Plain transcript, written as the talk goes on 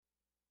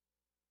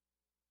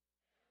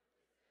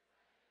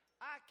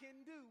can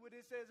do what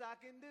it says I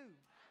can do.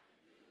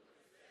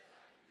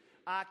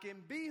 I can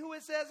be who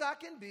it says I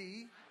can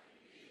be.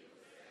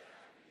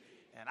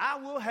 And I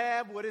will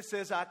have what it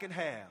says I can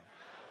have.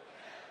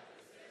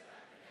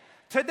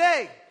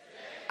 Today,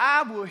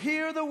 I will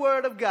hear the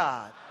word of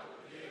God.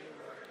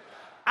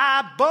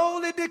 I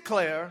boldly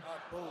declare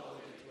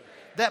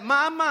that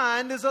my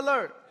mind is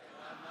alert.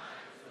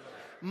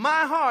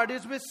 My heart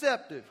is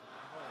receptive.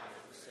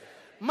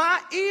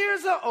 My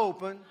ears are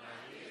open.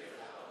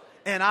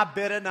 And I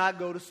better not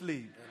go to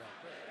sleep.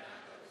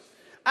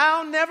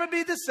 I'll never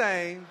be the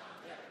same.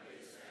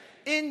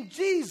 In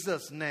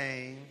Jesus'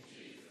 name,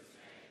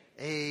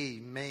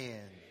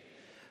 amen.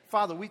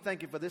 Father, we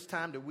thank you for this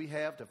time that we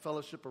have to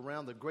fellowship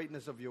around the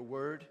greatness of your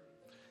word.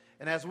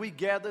 And as we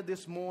gather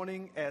this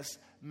morning as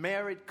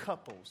married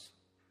couples,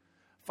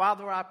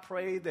 Father, I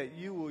pray that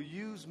you will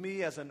use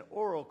me as an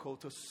oracle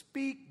to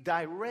speak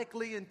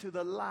directly into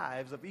the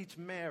lives of each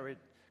married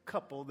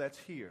couple that's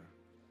here.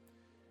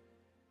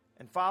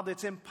 And Father,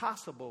 it's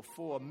impossible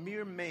for a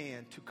mere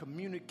man to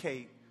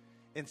communicate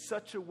in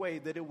such a way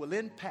that it will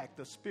impact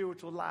the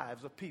spiritual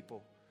lives of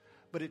people.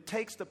 But it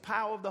takes the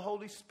power of the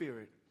Holy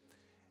Spirit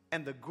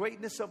and the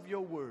greatness of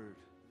your word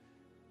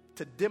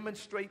to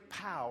demonstrate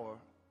power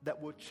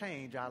that will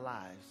change our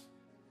lives.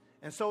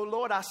 And so,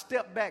 Lord, I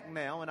step back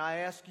now and I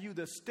ask you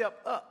to step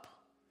up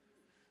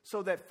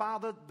so that,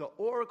 Father, the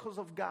oracles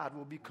of God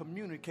will be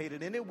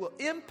communicated and it will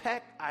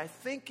impact our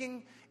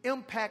thinking,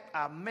 impact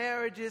our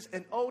marriages,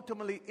 and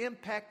ultimately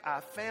impact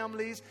our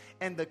families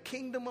and the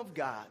kingdom of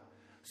God,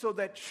 so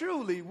that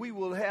truly we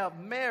will have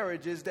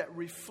marriages that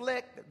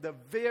reflect the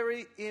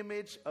very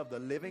image of the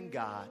living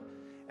God.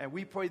 And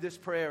we pray this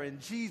prayer in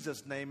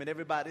Jesus' name, and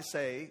everybody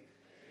say,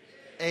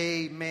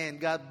 amen.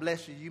 God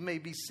bless you. You may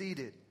be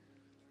seated.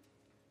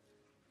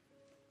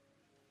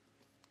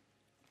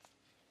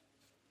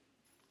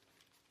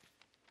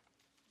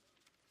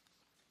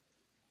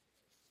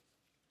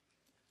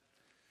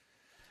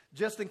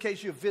 Just in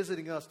case you're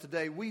visiting us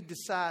today, we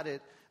decided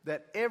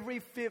that every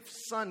fifth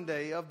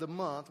Sunday of the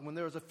month, when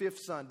there is a fifth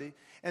Sunday,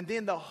 and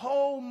then the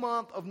whole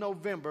month of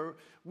November,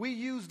 we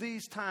use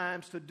these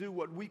times to do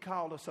what we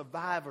call a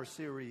Survivor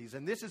Series.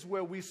 And this is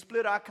where we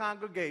split our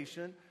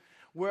congregation,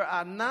 where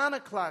our 9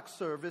 o'clock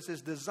service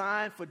is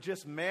designed for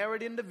just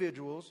married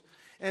individuals,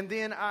 and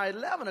then our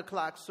 11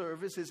 o'clock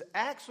service is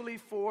actually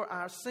for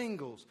our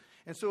singles.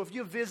 And so if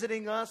you're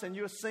visiting us and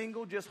you're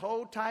single, just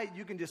hold tight.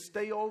 You can just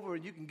stay over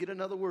and you can get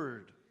another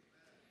word.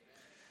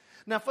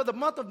 Now, for the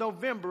month of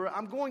November,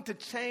 I'm going to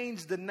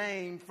change the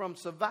name from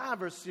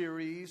Survivor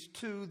Series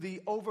to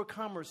the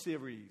Overcomer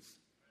Series.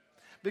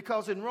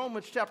 Because in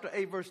Romans chapter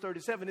 8, verse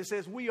 37, it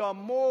says, we are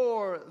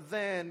more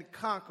than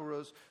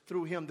conquerors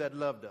through him that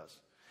loved us.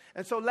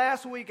 And so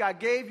last week, I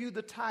gave you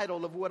the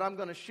title of what I'm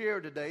going to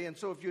share today. And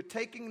so if you're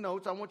taking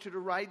notes, I want you to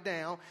write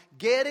down,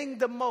 Getting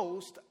the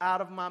Most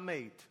Out of My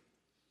Mate.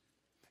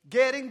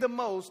 Getting the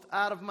most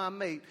out of my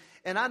mate.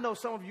 And I know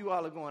some of you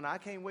all are going, I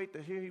can't wait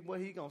to hear what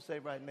he's going to say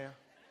right now.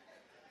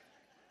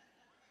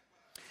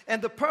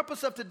 And the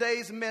purpose of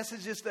today's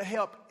message is to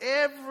help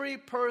every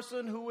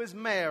person who is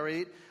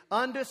married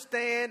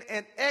understand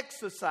and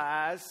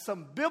exercise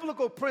some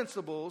biblical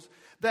principles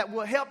that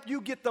will help you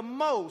get the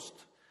most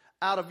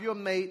out of your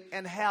mate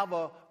and have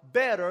a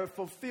better,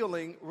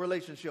 fulfilling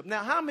relationship.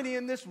 Now, how many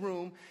in this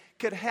room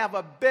could have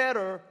a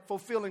better,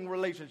 fulfilling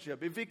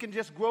relationship? If it can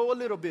just grow a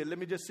little bit, let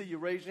me just see you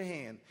raise your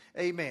hand.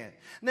 Amen.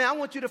 Now, I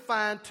want you to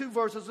find 2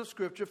 verses of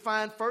Scripture.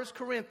 Find 1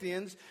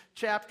 Corinthians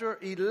chapter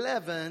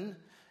 11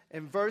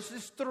 and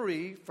verses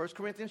 3, 1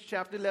 Corinthians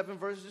chapter 11,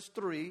 verses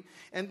 3.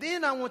 And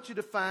then I want you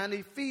to find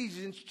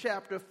Ephesians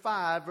chapter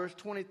 5, verse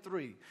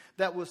 23.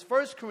 That was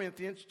 1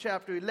 Corinthians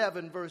chapter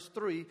 11, verse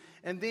 3.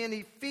 And then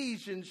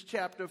Ephesians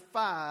chapter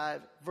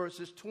 5,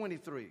 verses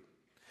 23.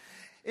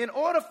 In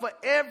order for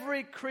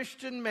every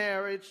Christian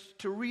marriage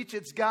to reach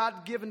its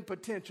God-given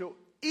potential,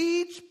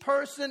 each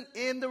person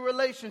in the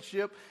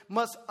relationship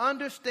must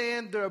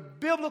understand their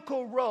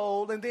biblical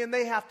role, and then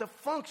they have to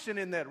function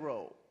in that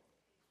role.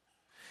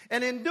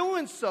 And in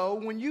doing so,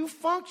 when you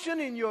function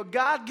in your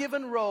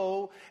God-given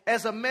role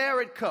as a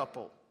married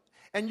couple,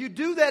 and you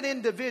do that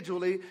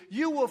individually,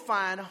 you will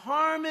find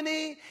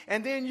harmony,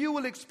 and then you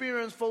will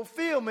experience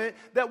fulfillment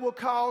that will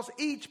cause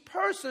each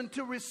person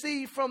to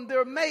receive from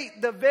their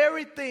mate the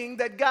very thing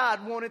that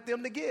God wanted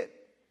them to get.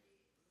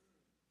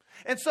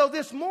 And so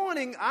this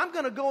morning, I'm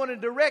going to go in a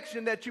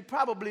direction that you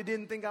probably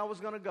didn't think I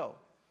was going to go.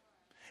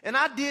 And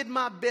I did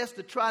my best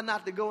to try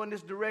not to go in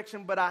this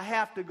direction, but I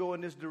have to go in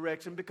this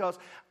direction because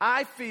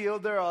I feel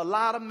there are a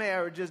lot of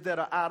marriages that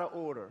are out of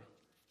order.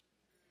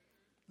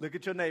 Look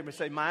at your neighbor and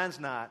say,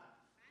 mine's not.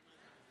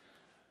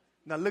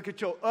 Now look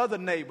at your other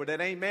neighbor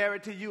that ain't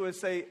married to you and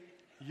say,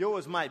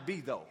 yours might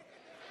be though.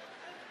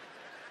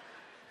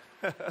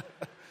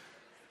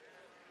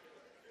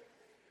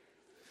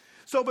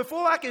 So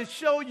before I can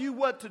show you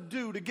what to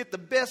do to get the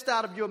best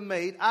out of your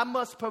mate, I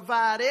must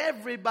provide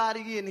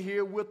everybody in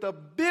here with a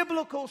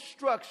biblical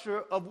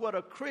structure of what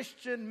a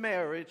Christian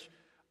marriage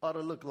ought to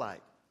look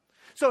like.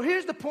 So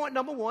here's the point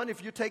number one.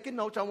 If you're taking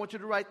notes, I want you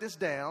to write this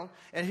down.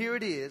 And here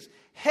it is.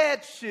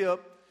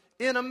 Headship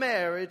in a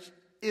marriage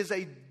is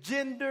a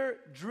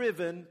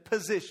gender-driven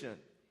position.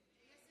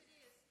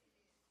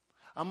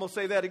 I'm going to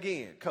say that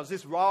again because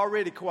it's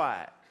already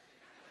quiet.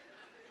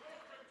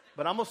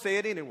 But I'm going to say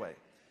it anyway.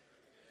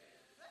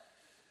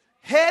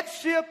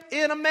 Headship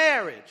in a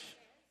marriage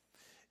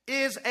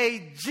is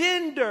a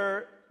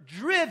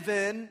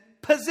gender-driven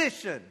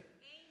position.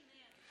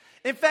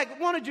 In fact,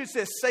 why don't you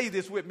just say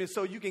this with me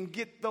so you can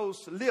get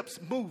those lips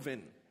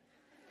moving.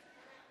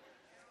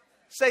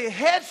 Say,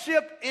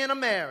 headship in a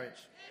marriage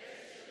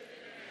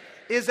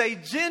is a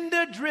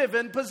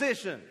gender-driven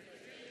position.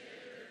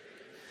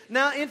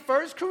 Now, in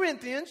 1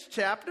 Corinthians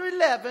chapter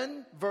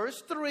 11,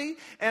 verse 3,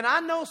 and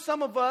I know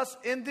some of us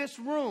in this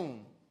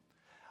room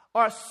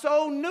are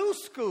so new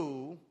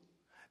school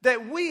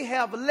that we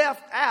have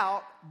left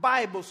out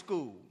Bible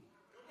school.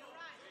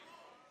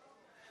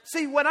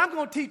 See, what I'm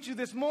going to teach you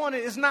this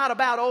morning is not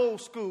about old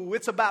school.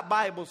 It's about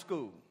Bible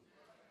school.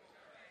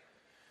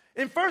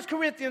 In 1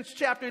 Corinthians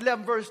chapter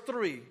 11, verse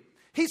 3,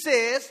 he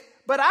says,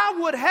 but I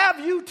would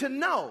have you to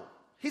know.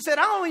 He said,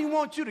 I don't even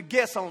want you to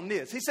guess on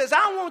this. He says,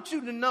 I want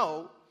you to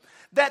know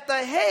that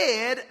the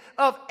head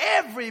of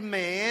every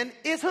man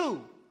is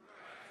who?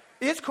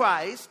 It's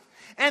Christ.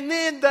 And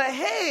then the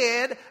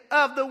head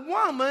of the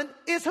woman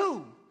is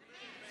who?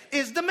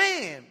 Is the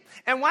man.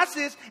 And watch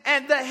this.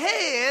 And the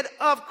head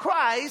of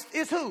Christ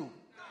is who?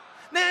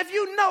 Now, if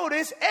you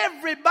notice,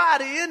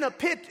 everybody in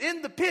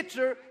the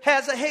picture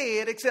has a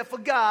head except for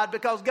God,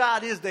 because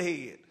God is the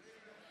head.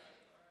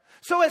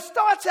 So it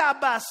starts out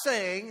by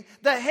saying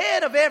the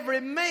head of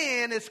every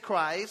man is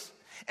Christ,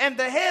 and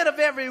the head of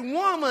every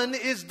woman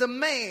is the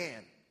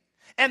man,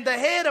 and the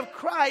head of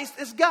Christ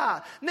is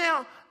God.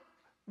 Now,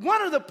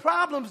 one of the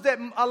problems that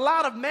a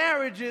lot of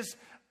marriages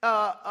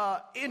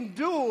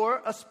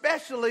endure,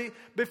 especially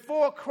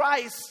before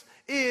Christ,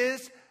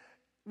 is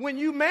when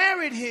you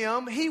married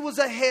him, he was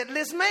a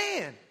headless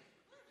man.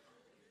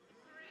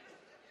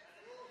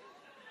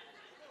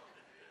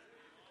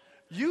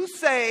 You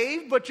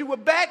saved, but you were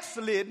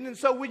backslidden. And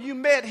so when you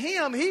met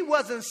him, he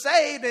wasn't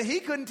saved, and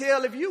he couldn't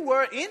tell if you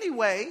were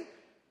anyway.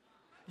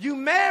 You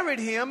married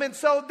him, and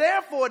so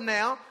therefore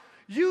now,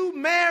 you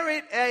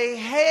married a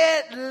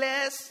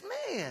headless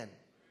man.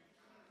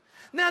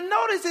 Now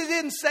notice it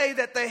didn't say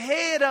that the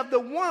head of the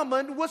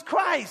woman was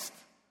Christ.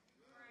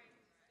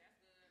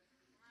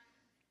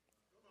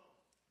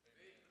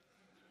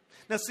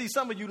 Now see,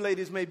 some of you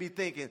ladies may be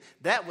thinking,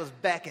 that was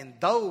back in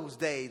those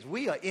days.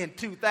 We are in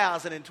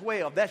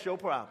 2012. That's your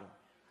problem.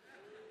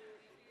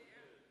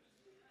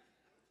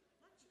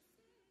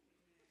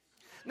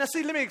 Now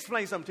see, let me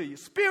explain something to you.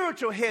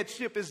 Spiritual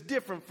headship is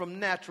different from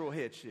natural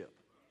headship.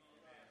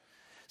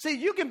 See,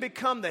 you can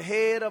become the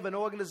head of an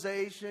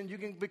organization. You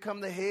can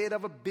become the head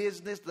of a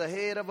business, the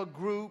head of a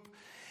group.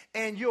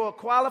 And your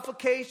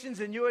qualifications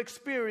and your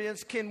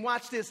experience can,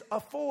 watch this,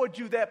 afford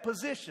you that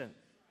position.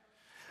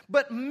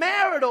 But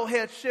marital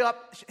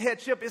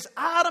headship is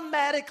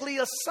automatically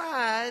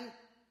assigned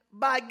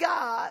by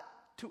God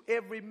to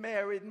every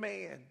married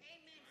man.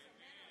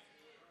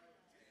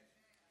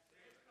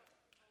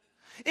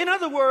 In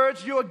other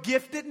words, your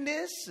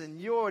giftedness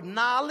and your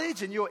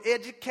knowledge and your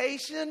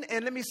education,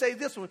 and let me say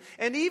this one,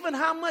 and even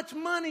how much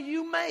money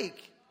you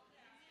make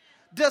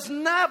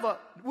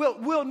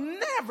will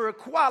never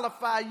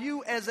qualify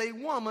you as a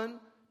woman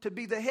to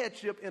be the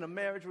headship in a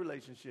marriage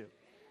relationship.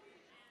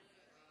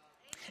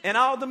 And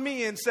all the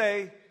men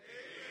say,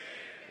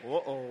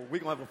 uh-oh, we're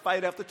going to have a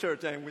fight after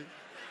church, ain't we?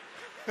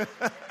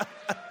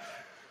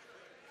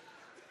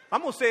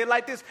 I'm going to say it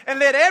like this, and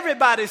let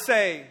everybody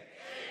say,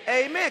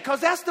 amen,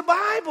 because that's the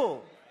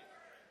Bible.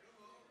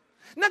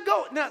 Now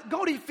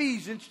go to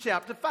Ephesians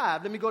chapter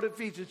 5. Let me go to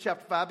Ephesians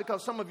chapter 5,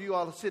 because some of you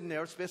all are sitting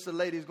there, especially the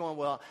ladies, going,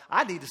 well,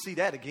 I need to see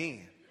that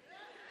again.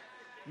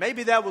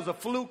 Maybe that was a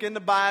fluke in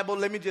the Bible.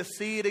 Let me just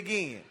see it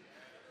again.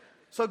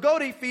 So go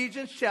to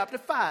Ephesians chapter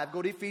 5.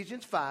 Go to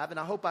Ephesians 5, and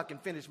I hope I can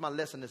finish my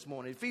lesson this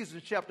morning.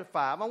 Ephesians chapter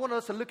 5. I want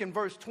us to look in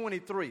verse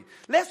 23.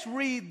 Let's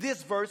read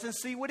this verse and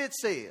see what it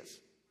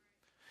says.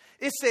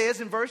 It says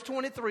in verse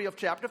 23 of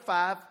chapter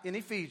 5 in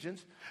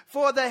Ephesians,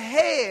 for the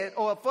head,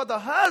 or for the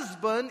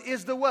husband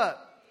is the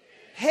what?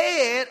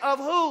 Head of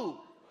who?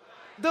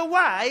 The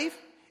wife,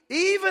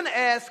 even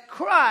as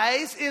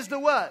Christ is the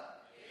what?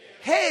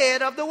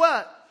 Head of the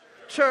what?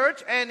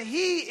 Church, and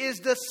he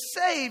is the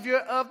Savior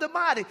of the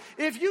body.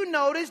 If you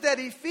notice that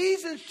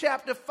Ephesians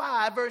chapter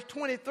 5 verse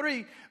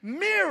 23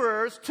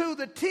 mirrors to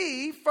the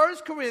T 1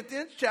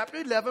 Corinthians chapter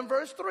 11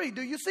 verse 3.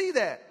 Do you see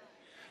that?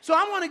 So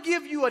I want to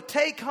give you a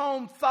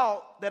take-home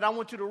thought that I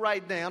want you to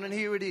write down, and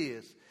here it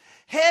is.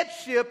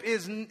 Headship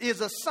is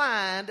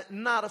assigned,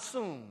 not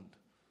assumed.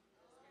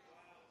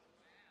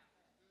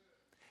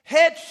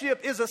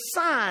 Headship is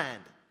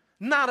assigned,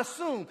 not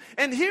assumed.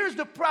 And here's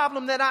the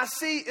problem that I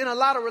see in a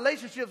lot of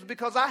relationships,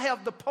 because I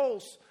have the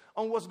pulse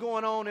on what's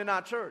going on in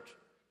our church.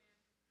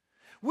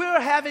 We're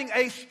having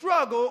a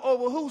struggle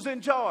over who's in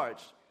charge.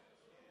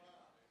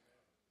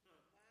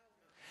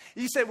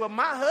 You say, well,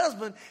 my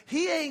husband,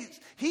 he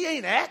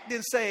ain't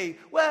acting saved.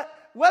 Well,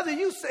 whether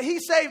he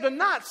saved or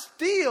not,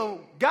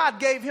 still God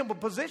gave him a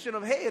position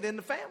of head in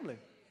the family.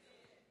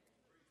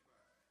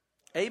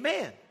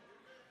 Amen.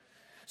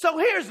 So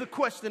here's the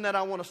question that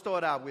I want to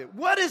start out with.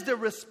 What is the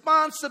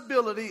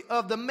responsibility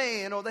of the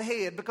man or the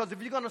head? Because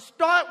if you're going to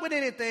start with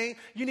anything,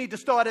 you need to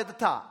start at the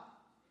top.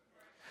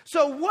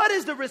 So what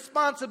is the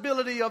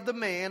responsibility of the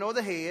man or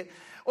the head?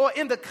 Or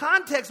in the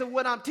context of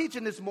what I'm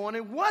teaching this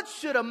morning, what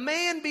should a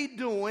man be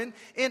doing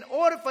in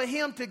order for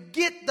him to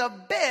get the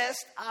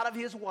best out of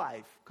his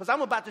wife? Because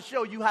I'm about to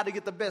show you how to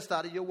get the best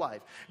out of your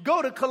wife.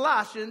 Go to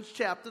Colossians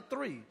chapter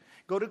 3.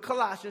 Go to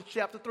Colossians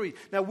chapter 3.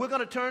 Now, we're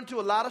going to turn to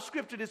a lot of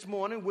scripture this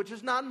morning, which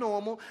is not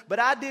normal, but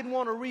I didn't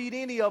want to read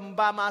any of them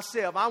by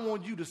myself. I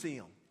want you to see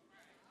them.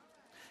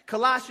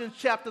 Colossians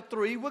chapter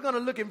 3, we're going to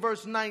look in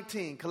verse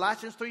 19.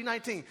 Colossians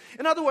 3:19.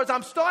 In other words,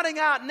 I'm starting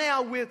out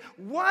now with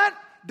what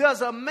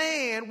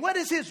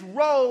is his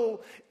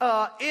role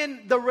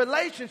in the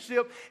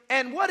relationship,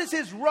 and what is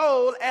his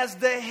role as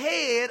the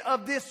head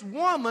of this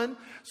woman,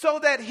 so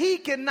that he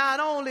can not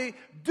only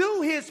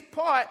do his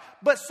part,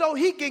 but so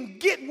he can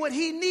get what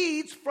he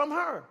needs from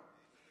her.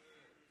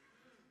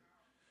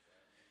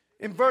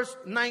 In verse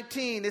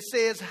 19, it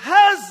says,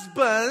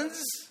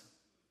 husbands,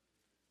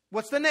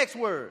 what's the next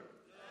word?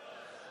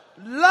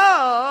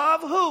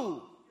 Love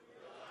who?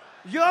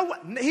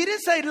 He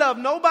didn't say love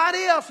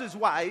nobody else's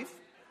wife.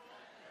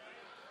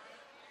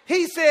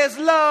 He says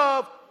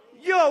love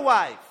your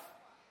wife.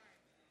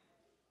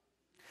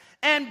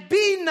 And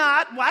be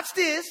not, watch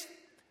this,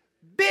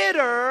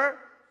 bitter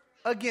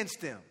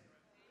against them.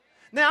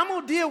 Now I'm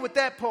going to deal with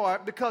that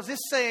part because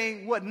it's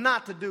saying what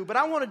not to do, but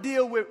I want to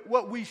deal with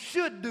what we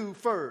should do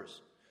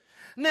first.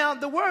 Now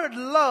the word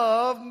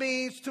love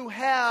means to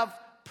have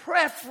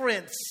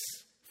preference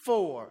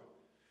for,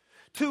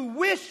 to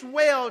wish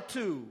well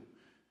to,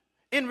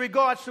 in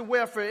regards to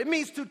welfare. It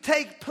means to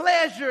take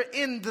pleasure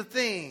in the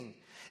thing.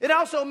 It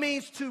also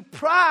means to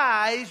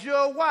prize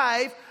your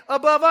wife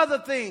above other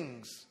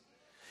things.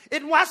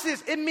 Watch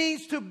this. It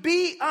means to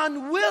be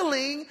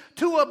unwilling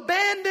to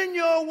abandon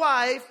your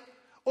wife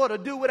or to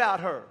do without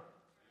her.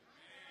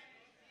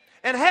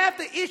 And half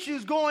the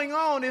issues going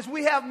on is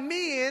we have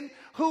men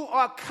who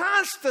are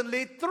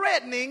constantly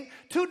threatening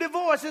to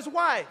divorce his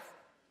wife.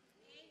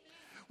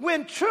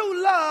 When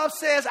true love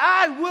says,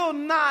 I will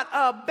not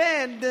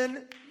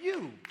abandon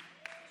you.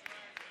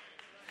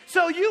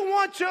 So you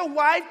want your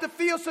wife to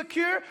feel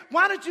secure?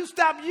 Why don't you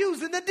stop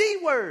using the D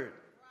word?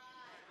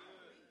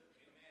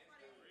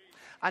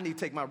 I need to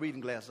take my reading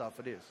glasses off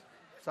for this.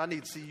 So I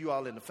need to see you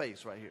all in the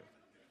face right here.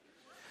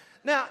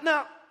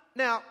 Now,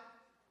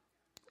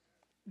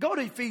 go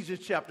to Ephesians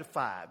chapter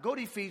 5. Go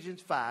to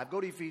Ephesians 5.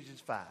 Go to Ephesians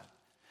 5.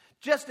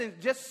 Just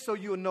so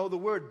you'll know, the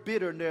word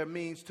bitter there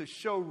means to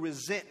show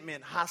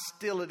resentment,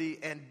 hostility,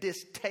 and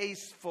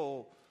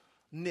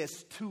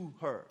distastefulness to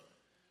her.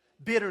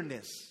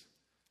 Bitterness.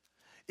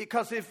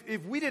 Because if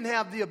we didn't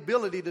have the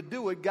ability to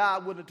do it,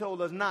 God wouldn't have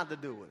told us not to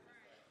do it.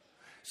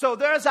 So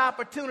there's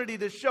opportunity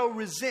to show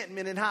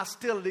resentment and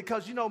hostility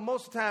because,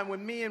 most of the time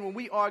when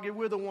we argue,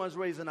 we're the ones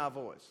raising our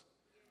voice.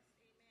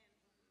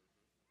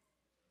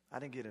 I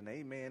didn't get an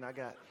amen.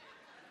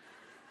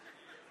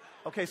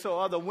 Okay, so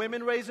are the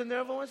women raising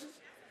their voices?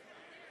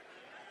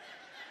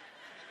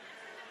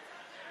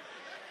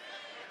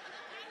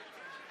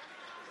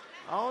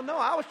 Oh, no,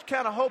 I was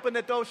kind of hoping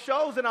that those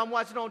shows that I'm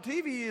watching on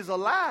TV is a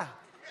lie.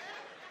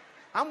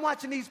 I'm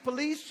watching these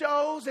police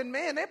shows, and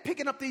man, they're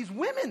picking up these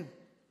women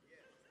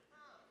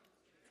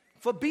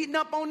for beating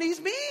up on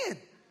these men.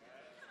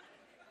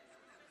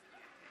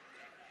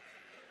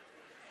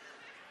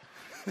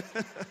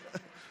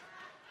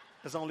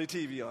 It's only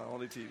TV on,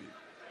 only TV.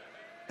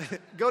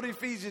 Go to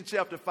Ephesians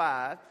chapter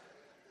 5.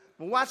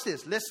 Well, watch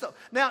this. Let's stop.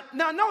 Now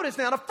notice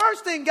now, the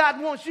first thing God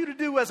wants you to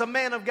do as a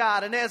man of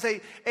God and as a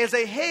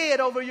head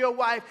over your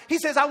wife, he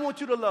says, I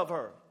want you to love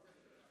her.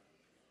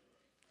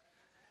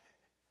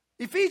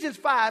 Ephesians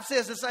 5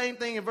 says the same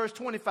thing in verse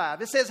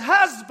 25. It says,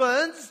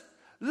 husbands,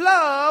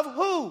 love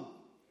who?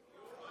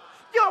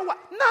 Your wife.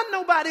 Not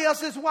nobody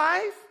else's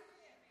wife.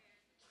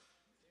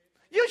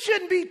 You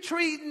shouldn't be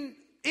treating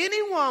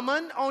any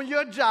woman on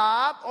your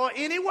job or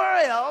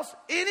anywhere else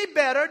any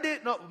better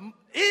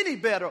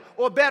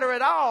or better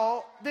at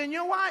all than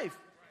your wife.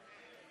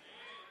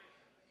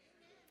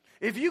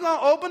 If you're going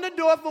to open the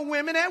door for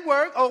women at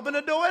work, open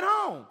the door at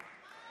home.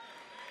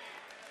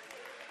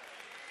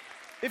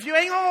 If you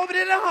ain't going to open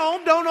it at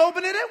home, don't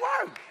open it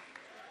at work.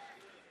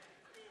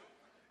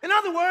 In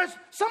other words,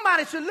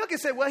 somebody should look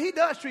and say, well, he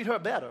does treat her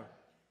better.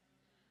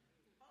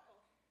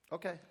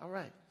 Okay, all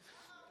right.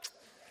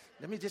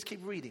 Let me just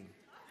keep reading.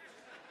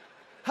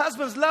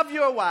 Husbands, love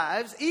your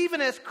wives, even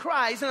as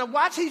Christ. And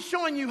watch, he's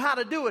showing you how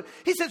to do it.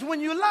 He says,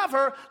 when you love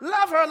her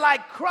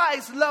like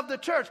Christ loved the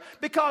church.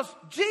 Because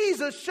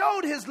Jesus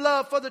showed his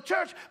love for the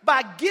church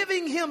by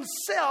giving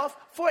himself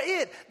for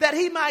it, that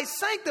he might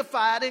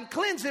sanctify it and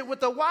cleanse it with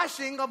the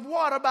washing of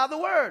water by the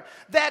word,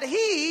 that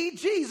he,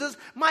 Jesus,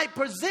 might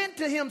present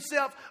to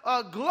himself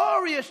a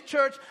glorious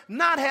church,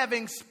 not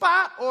having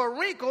spot or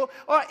wrinkle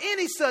or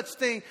any such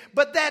thing,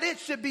 but that it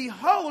should be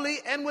holy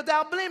and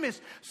without blemish.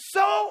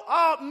 So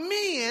ought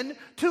men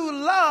to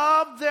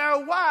love their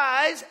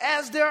wives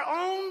as their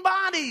own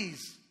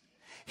bodies.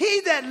 He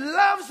that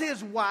loves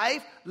his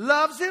wife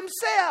loves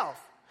himself.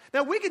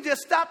 Now, we can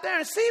just stop there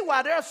and see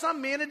why there are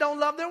some men that don't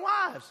love their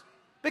wives.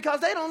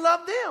 Because they don't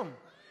love them.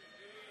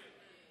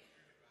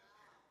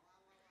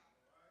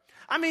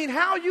 I mean,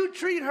 how you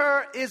treat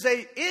her is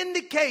an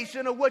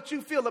indication of what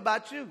you feel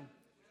about you.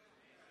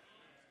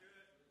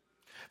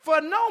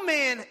 For no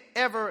man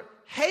ever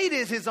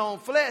hated his own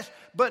flesh,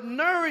 but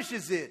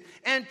nourishes it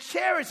and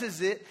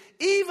cherishes it,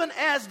 even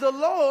as the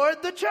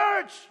Lord the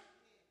church.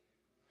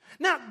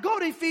 Now, go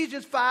to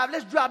Ephesians 5.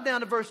 Let's drop down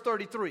to verse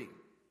 33.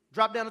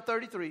 Drop down to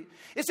 33.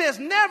 It says,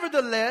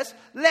 nevertheless,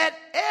 let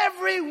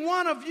every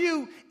one of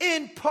you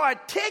in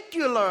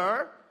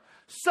particular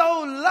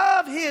so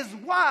love his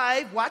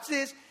wife, watch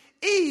this,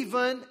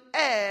 even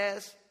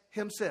as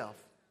himself.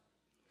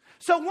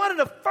 So one of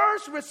the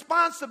first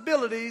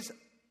responsibilities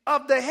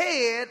of the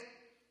head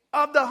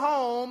of the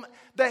home,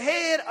 the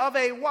head of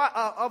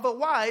a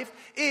wife,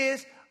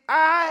 is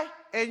I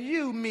and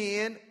you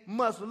men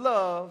must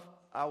love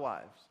our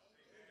wives.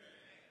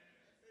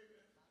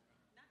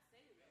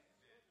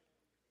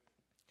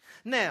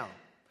 Now,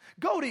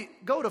 go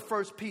to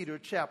 1 Peter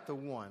chapter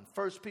 1.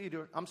 1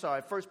 Peter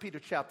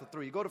chapter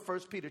 3. Go to 1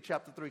 Peter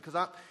chapter 3.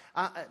 Because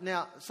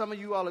now, some of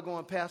you all are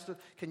going, Pastor,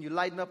 can you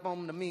lighten up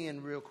on the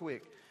men real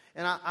quick?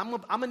 And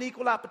I'm an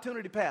equal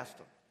opportunity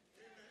pastor.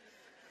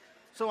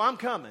 So I'm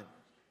coming.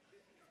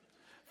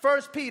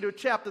 1 Peter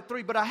chapter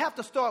 3. But I have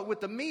to start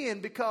with the men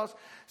because,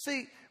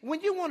 see,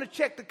 when you want to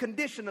check the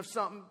condition of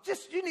something,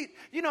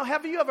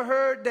 have you ever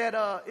heard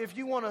that if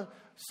you want to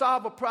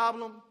solve a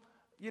problem,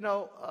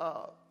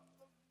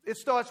 it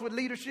starts with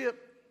leadership?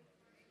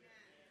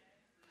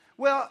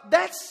 Well,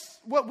 that's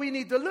what we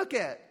need to look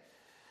at.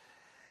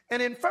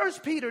 And in 1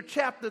 Peter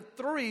chapter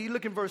 3,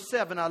 look in verse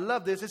 7, I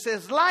love this. It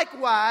says,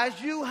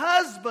 likewise, you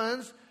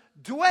husbands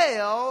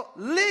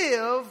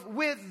live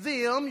with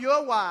them,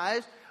 your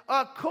wives,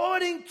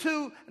 according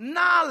to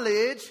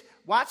knowledge,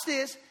 watch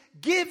this,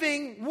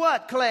 giving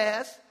what,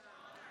 class?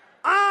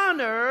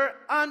 Honor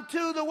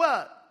unto the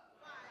what?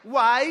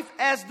 Wife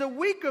as the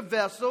weaker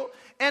vessel,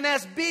 and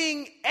as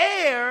being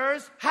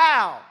heirs,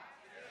 how?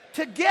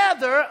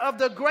 Together of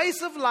the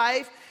grace of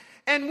life.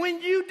 And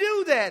when you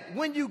do that,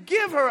 when you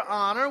give her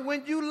honor,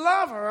 when you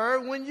love her,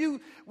 when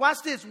you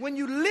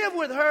live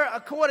with her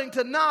according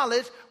to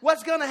knowledge,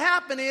 what's going to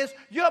happen is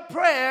your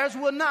prayers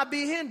will not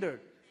be hindered.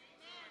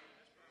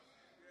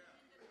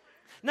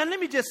 Now, let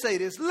me just say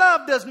this.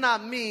 Love does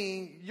not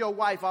mean your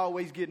wife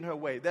always getting her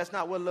way. That's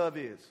not what love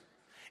is.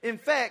 In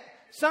fact,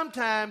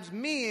 sometimes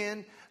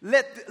men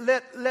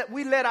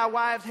we let our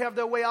wives have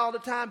their way all the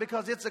time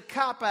because it's a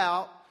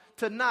cop-out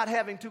to not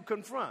having to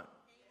confront.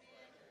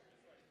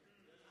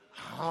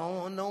 I don't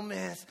want no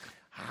mess.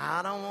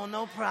 I don't want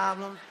no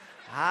problems.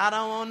 I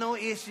don't want no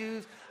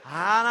issues.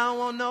 I don't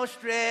want no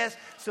stress.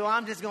 So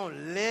I'm just going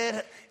to let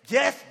her,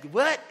 just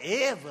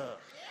whatever.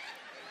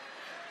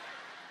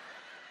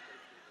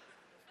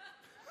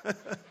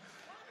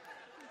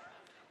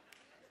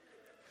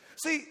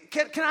 See,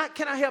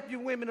 can I help you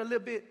women a little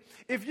bit?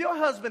 If your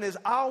husband is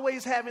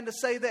always having to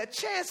say that,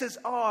 chances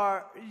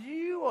are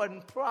you are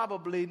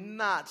probably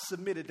not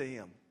submitted to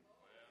him.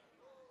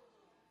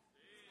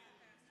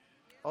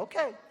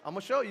 Okay, I'm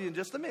going to show you in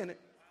just a minute.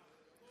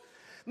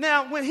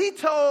 Now, when he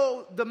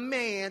told the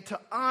man to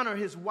honor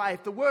his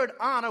wife, the word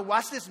honor,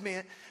 watch this,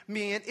 men,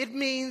 it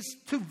means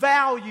to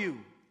value.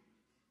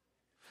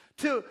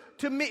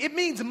 It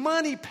means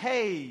money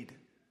paid.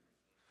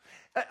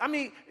 I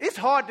mean, it's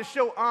hard to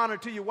show honor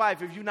to your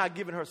wife if you're not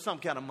giving her some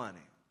kind of money.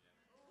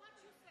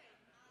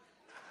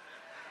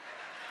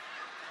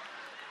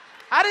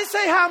 I didn't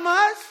say how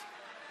much.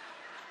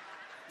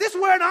 This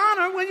word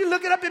honor, when you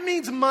look it up, it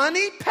means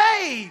money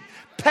paid.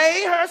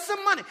 Pay her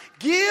some money.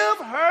 Give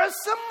her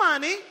some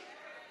money.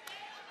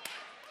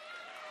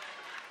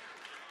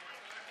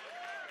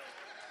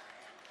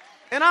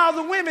 And all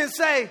the women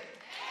say,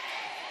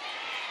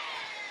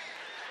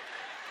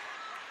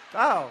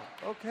 oh,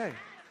 okay.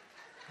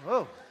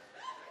 Oh.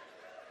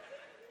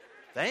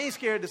 They ain't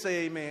scared to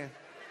say amen.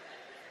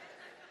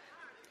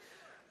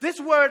 This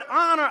word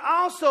honor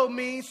also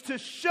means to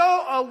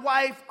show a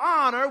wife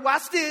honor,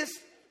 watch this,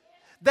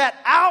 that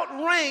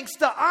outranks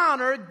the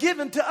honor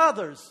given to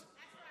others.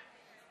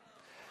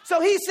 So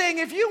he's saying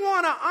if you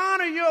want to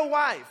honor your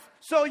wife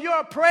so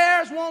your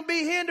prayers won't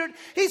be hindered,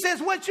 he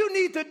says what you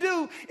need to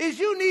do is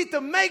you need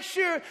to make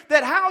sure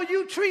that how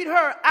you treat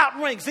her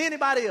outranks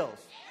anybody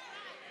else.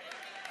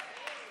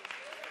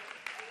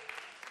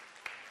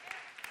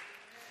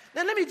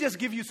 Now let me just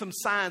give you some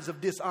signs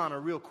of dishonor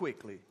real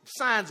quickly.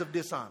 Signs of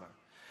dishonor.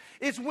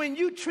 It's when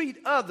you treat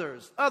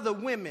others, other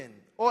women,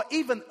 or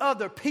even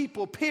other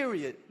people,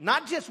 period,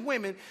 not just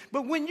women,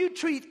 but when you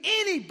treat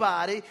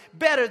anybody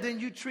better than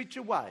you treat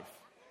your wife.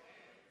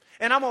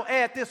 And I'm going to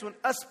add this one,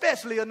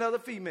 especially another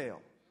female.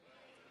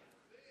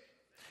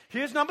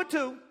 Here's number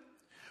 2.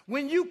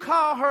 When you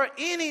call her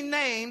any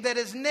name that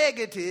is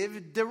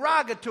negative,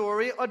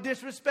 derogatory, or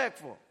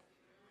disrespectful.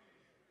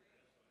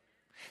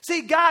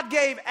 See, God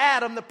gave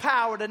Adam the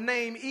power to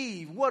name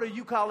Eve. What are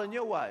you calling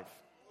your wife?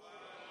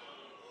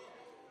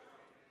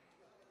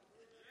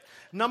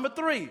 Number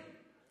 3,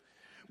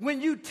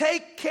 when you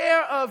take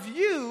care of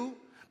you,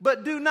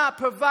 but do not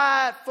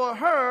provide for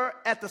her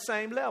at the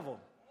same level.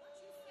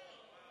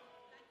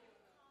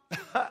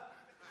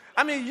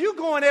 I mean, you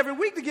going every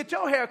week to get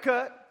your hair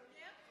cut.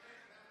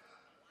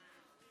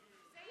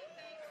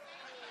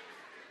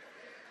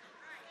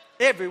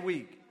 Every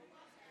week.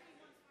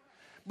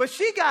 But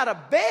she got to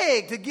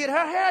beg to get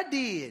her hair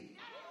did.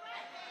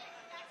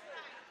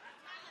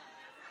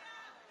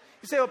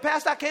 You say, well,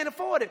 Pastor, I can't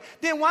afford it.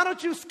 Then why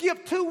don't you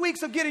skip 2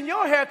 weeks of getting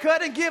your hair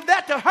cut and give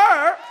that to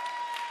her?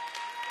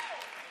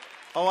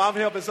 Oh, I'm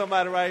helping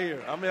somebody right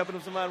here. I'm helping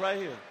somebody right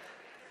here.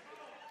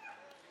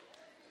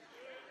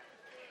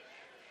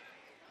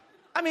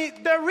 I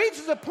mean, there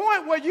reaches a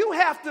point where you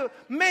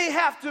may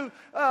have to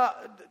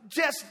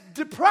just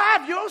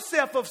deprive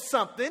yourself of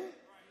something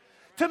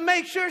to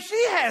make sure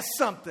she has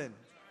something.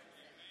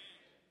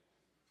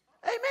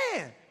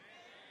 Amen.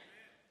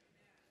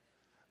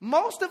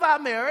 Most of our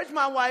marriage,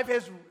 my wife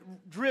has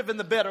driven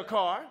the better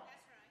car.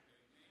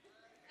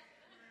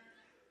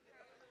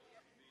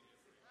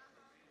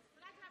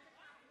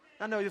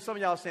 I know some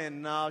of y'all saying,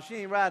 no, she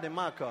ain't riding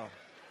my car.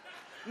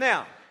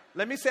 Now,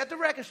 let me set the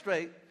record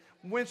straight.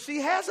 When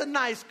she has a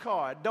nice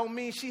car, don't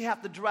mean she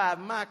have to drive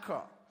my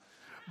car.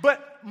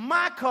 But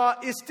my car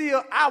is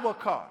still our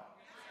car.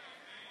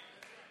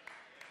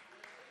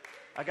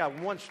 I got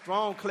one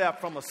strong clap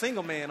from a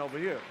single man over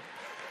here.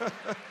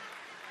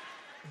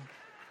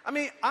 I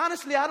mean,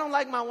 honestly, I don't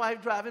like my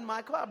wife driving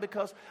my car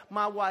because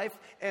my wife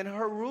and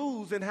her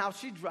rules and how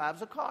she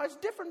drives a car is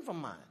different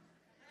from mine.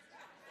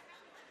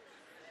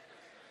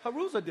 Her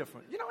rules are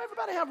different. You know,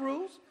 everybody have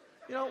rules.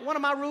 You know, one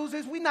of my rules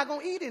is we're not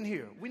going to eat in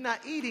here. We're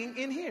not eating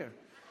in here.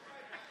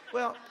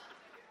 Well,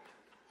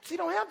 she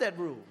don't have that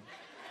rule.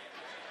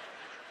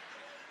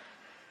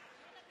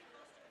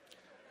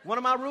 One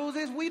of my rules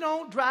is we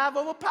don't drive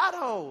over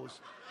potholes.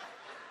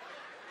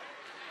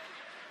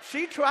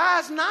 She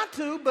tries not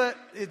to, but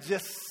it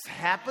just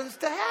happens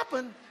to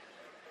happen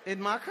in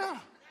my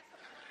car.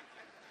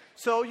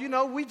 So, you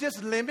know, we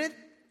just limit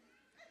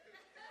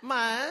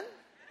mine.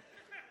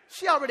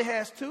 She already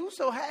has 2,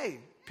 so hey,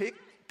 pick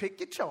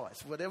your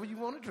choice, whatever you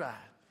want to drive.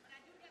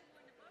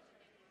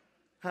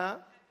 Huh?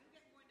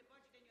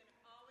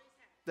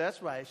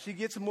 That's right. She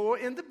gets more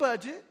in the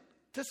budget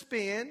to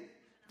spend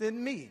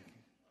than me.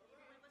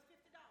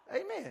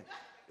 Amen.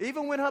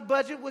 Even when her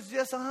budget was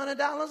just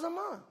 $100 a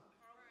month.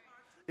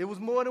 It was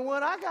more than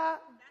what I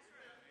got.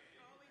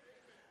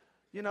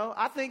 You know,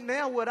 I think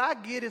now what I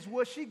get is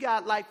what she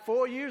got like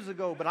 4 years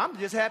ago, but I'm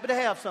just happy to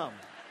have something.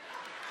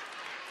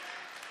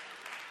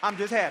 I'm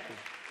just happy.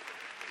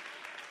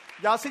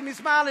 Y'all see me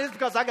smiling? It's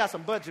because I got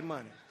some budget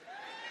money.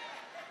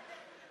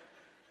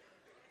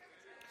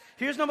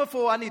 Here's number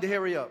 4. I need to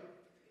hurry up.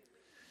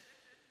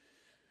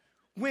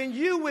 When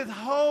you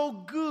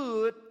withhold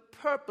good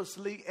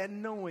purposely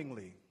and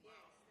knowingly.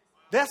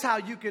 That's how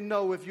you can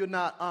know if you're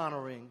not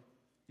honoring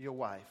your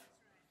wife.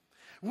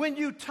 When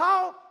you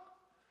talk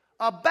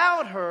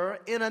about her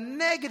in a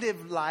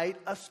negative light,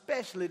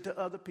 especially to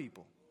other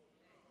people.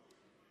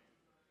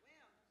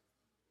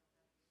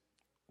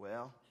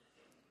 Well,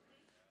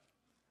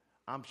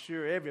 I'm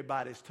sure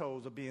everybody's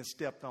toes are being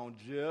stepped on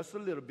just a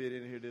little bit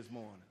in here this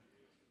morning.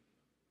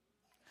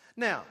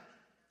 Now,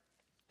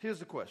 here's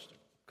the question,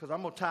 because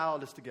I'm going to tie all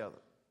this together.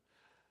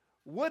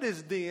 What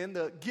is then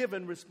the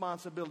given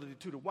responsibility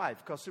to the wife?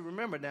 Because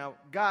remember now,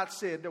 God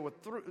said there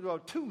were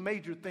 2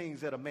 major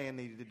things that a man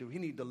needed to do. He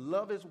needed to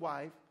love his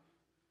wife.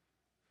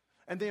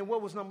 And then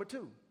what was number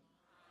 2?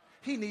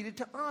 He needed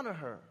to honor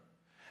her.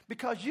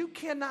 Because you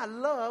cannot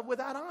love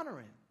without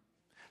honoring.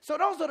 So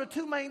those are the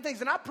 2 main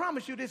things. And I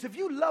promise you this, if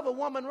you love a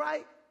woman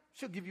right,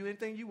 she'll give you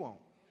anything you want.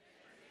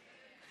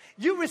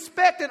 You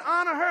respect and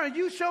honor her and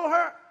you show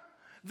her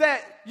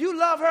that you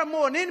love her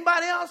more than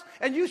anybody else,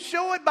 and you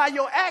show it by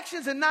your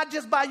actions and not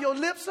just by your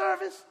lip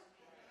service.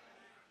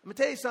 Let me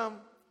tell you something.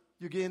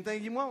 You get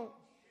anything you want.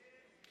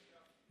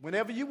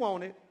 Whenever you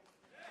want it.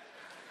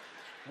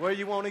 Where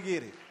you want to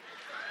get it.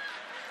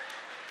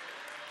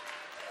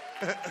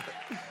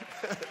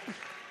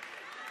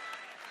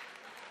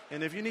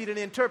 And if you need an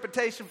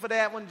interpretation for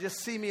that one, just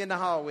see me in the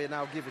hallway and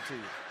I'll give it to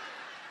you.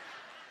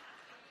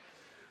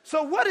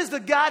 So what is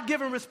the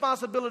God-given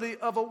responsibility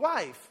of a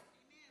wife?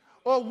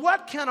 Or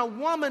what can a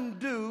woman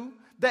do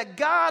that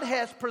God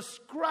has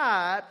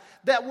prescribed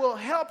that will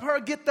help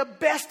her get the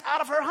best out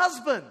of her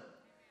husband?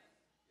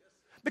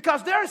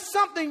 Because there is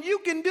something you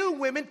can do,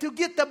 women, to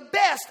get the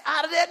best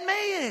out of that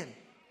man.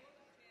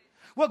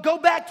 Well, go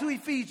back to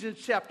Ephesians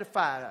chapter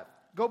 5.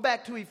 Go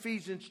back to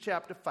Ephesians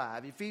chapter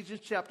 5. Ephesians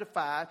chapter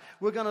 5.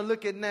 We're going to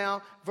look at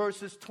now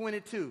verses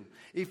 22.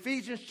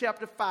 Ephesians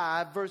chapter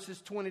 5,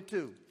 verses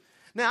 22.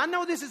 Now, I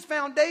know this is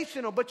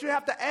foundational, but you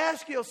have to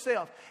ask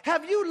yourself,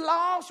 have you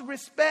lost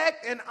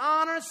respect and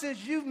honor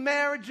since you've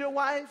married your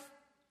wife?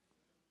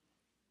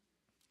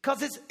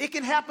 Because it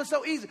can happen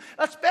so easy,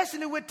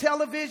 especially with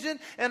television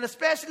and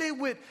especially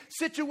with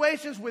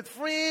situations with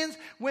friends.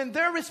 When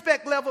their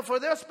respect level for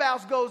their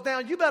spouse goes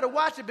down, you better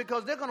watch it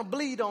because they're going to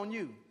bleed on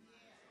you.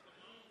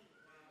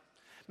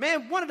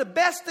 Man, one of the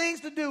best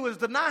things to do is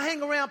to not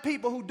hang around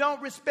people who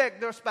don't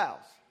respect their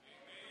spouse.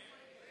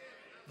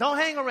 Don't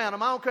hang around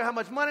them. I don't care how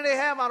much money they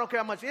have. I don't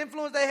care how much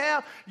influence they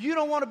have. You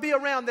don't want to be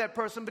around that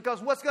person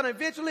because what's going to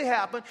eventually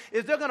happen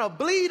is they're going to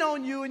bleed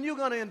on you and you're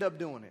going to end up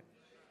doing it.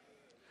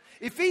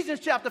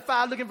 Ephesians chapter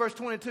 5, look at verse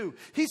 22.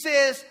 He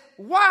says,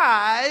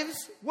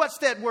 wives, what's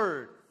that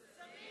word?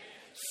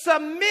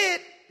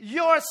 Submit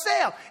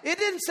yourself. It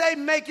didn't say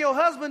make your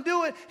husband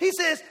do it. He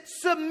says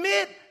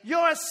submit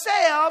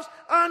yourselves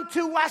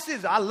unto, watch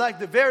this, I like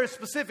the very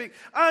specific,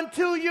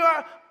 unto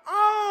your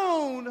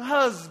own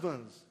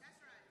husbands.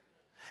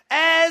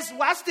 As,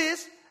 watch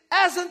this,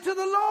 as unto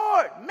the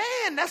Lord.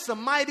 Man, that's a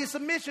mighty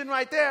submission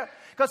right there.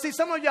 Because see,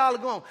 some of y'all are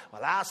going,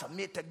 well, I'll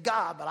submit to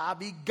God, but I'll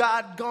be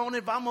God gone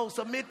if I'm going to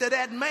submit to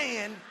that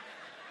man.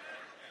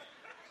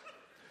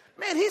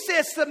 Man, he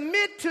says,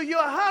 submit to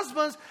your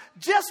husbands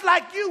just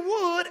like you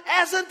would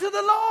as unto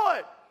the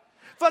Lord.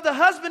 For the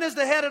husband is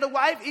the head of the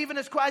wife, even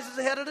as Christ is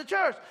the head of the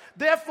church.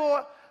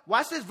 Therefore,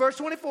 watch this, verse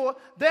 24.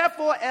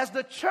 Therefore, as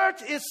the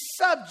church is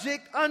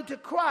subject unto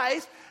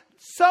Christ,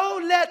 so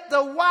let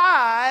the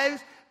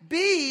wives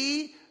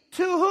be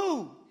to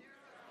who?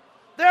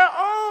 Their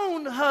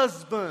own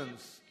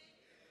husbands.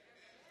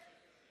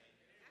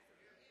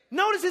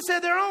 Notice it said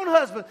their own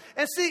husband.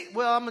 And see,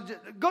 well, I'm going to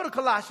go to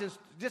Colossians.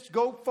 Just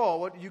go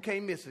forward. You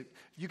can't miss it.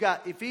 You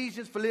got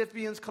Ephesians,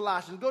 Philippians,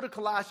 Colossians. Go to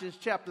Colossians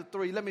chapter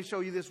 3. Let me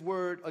show you this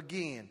word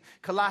again.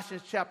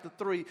 Colossians chapter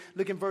 3.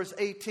 Look in verse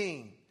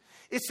 18.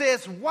 It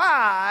says,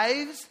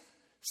 wives,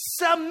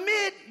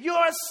 submit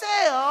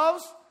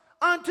yourselves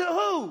unto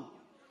who?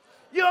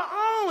 Your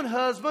own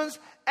husbands,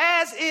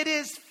 as it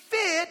is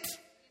fit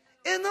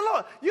in the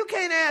Lord. You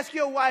can't ask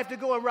your wife to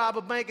go and rob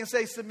a bank and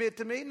say, submit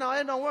to me. No,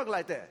 it don't work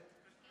like that.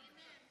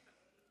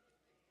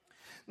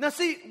 Now,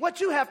 see,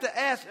 what you have to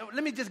ask,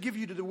 let me just give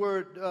you the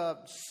word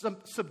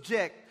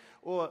subject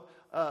or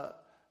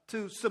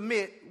to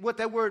submit. What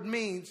that word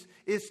means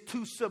is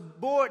to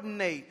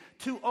subordinate,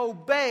 to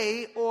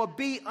obey or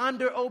be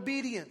under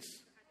obedience.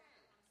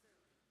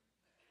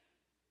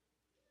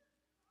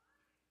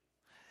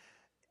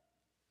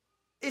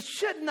 It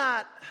should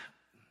not,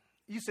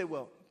 you say,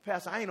 well,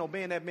 Pastor, I ain't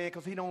obeying that man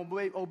because he don't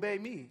obey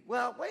me.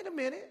 Well, wait a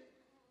minute.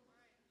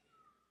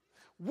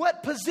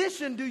 What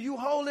position do you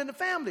hold in the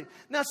family?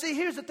 Now, see,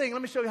 here's the thing.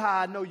 Let me show you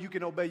how I know you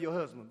can obey your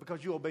husband,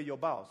 because you obey your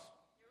boss.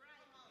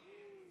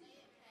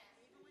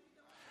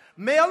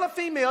 Male or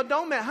female,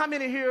 don't matter. How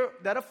many here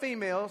that are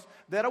females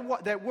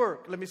that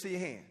work? Let me see your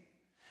hand.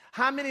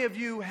 How many of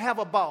you have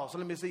a boss?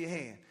 Let me see your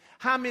hand.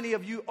 How many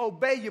of you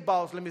obey your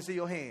boss? Let me see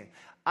your hand.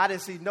 I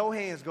didn't see no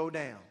hands go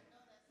down.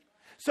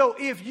 So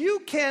if you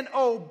can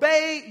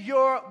obey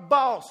your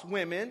boss,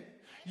 women,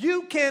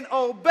 you can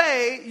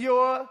obey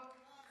your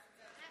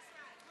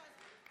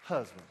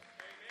husband.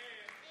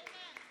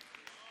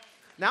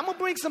 Now, I'm going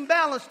to bring some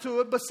balance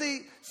to it, but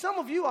see, some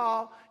of you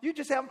all, you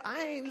just have,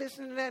 I ain't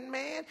listening to that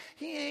man.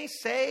 He ain't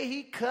say,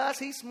 he cuss,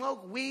 he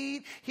smoke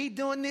weed, he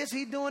doing this,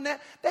 he doing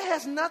that. That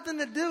has nothing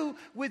to do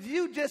with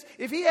you. Just,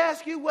 if he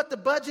asks you what the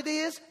budget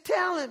is,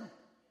 tell him.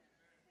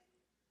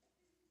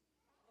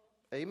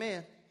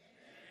 Amen.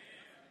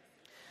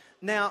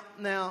 Now,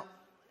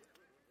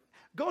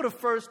 go to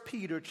 1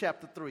 Peter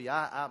chapter 3.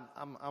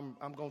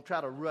 I'm going to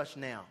try to rush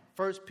now.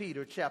 1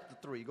 Peter chapter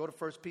 3. Go to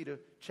 1 Peter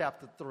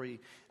chapter 3.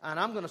 And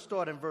I'm going to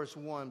start in verse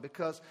 1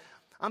 because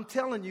I'm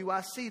telling you,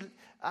 I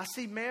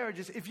see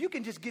marriages. If you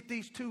can just get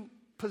these two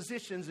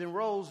positions and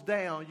roles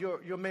down,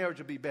 your marriage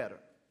will be better.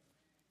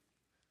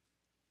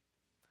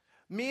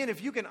 Men,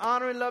 if you can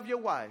honor and love your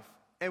wife.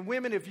 And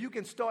women, if you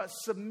can start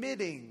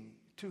submitting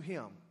to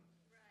him.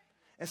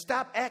 And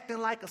stop acting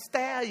like a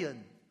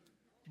stallion.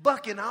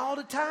 Bucking all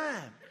the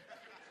time.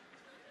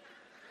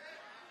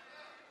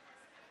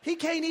 He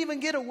can't even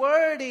get a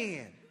word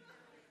in.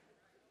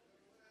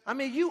 I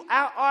mean, you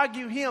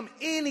out-argue him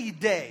any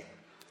day.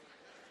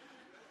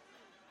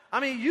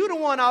 I mean, you the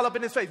one all up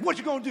in his face. What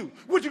you gonna do?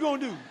 What you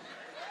gonna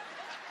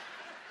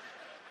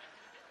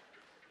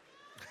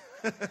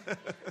do?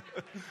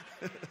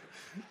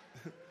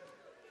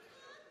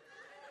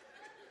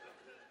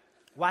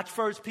 Watch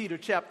 1 Peter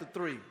chapter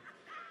 3.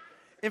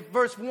 In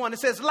verse 1, it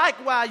says,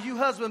 likewise, you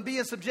husbands, be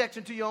in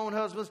subjection to your own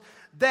husbands,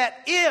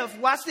 that if,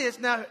 watch this,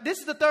 now this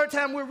is the third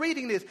time we're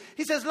reading this.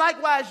 He says,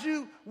 likewise,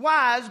 you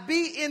wives,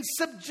 be in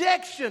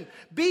subjection,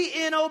 be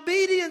in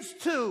obedience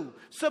to,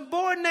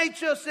 subordinate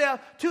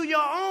yourself to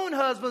your own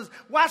husbands.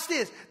 Watch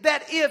this,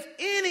 that if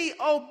any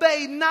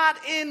obey not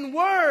in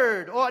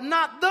word or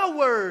not the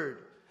word,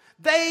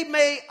 they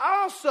may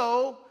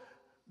also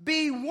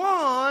be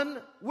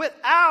won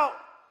without,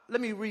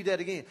 let me read that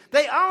again.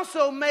 They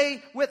also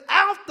may,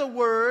 without the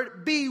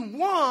word, be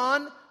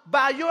won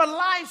by your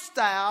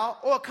lifestyle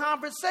or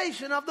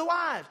conversation of the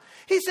wives.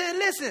 He said,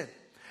 listen,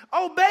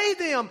 obey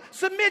them,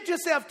 submit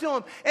yourself to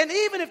them. And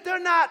even if they're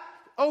not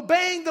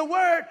obeying the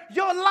word,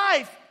 your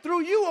life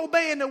through you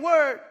obeying the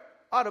word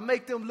ought to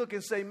make them look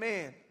and say,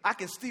 man, I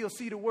can still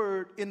see the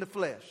word in the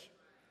flesh.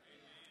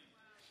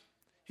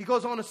 He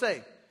goes on to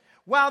say,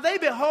 while they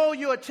behold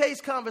your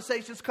chaste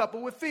conversations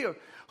coupled with fear,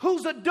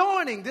 whose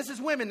adorning, this is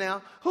women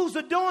now, whose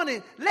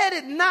adorning, let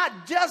it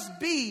not just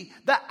be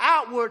the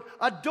outward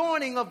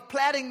adorning of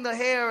plaiting the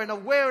hair and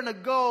of wearing the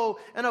gold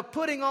and of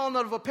putting on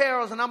of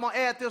apparels, and I'm going to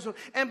add this one,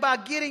 and by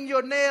getting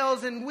your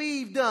nails and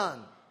weave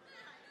done.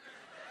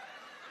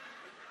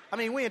 I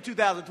mean, we're in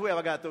 2012,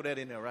 I got to throw that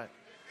in there, right?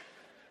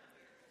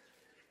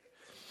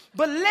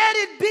 But let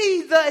it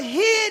be the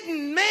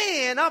hidden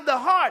man of the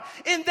heart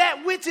in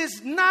that which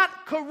is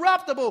not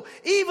corruptible,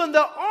 even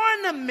the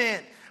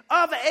ornament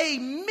of a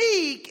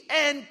meek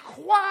and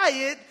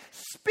quiet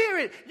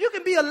spirit. You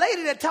can be a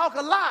lady that talk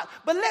a lot,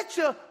 but let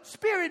your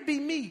spirit be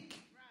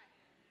meek.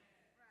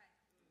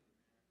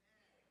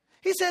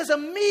 He says a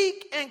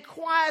meek and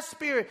quiet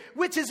spirit,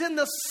 which is in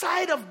the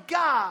sight of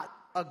God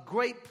a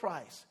great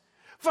price.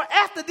 For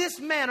after this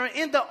manner,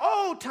 in the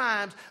old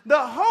times, the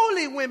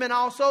holy women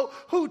also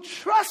who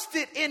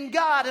trusted in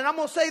God. And I'm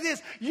going to say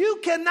this, you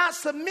cannot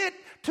submit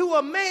to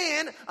a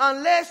man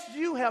unless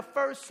you have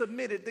first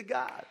submitted to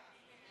God.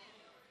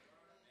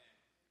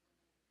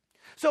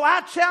 So I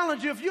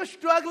challenge you, if you're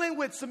struggling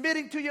with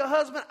submitting to your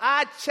husband,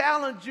 I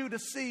challenge you to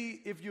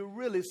see if you're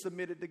really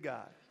submitted to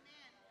God.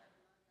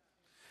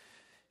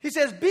 He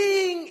says,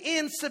 being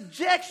in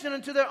subjection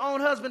unto their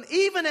own husband,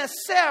 even as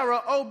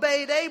Sarah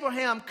obeyed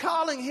Abraham,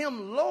 calling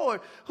him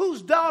Lord,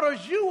 whose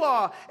daughters you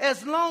are,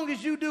 as long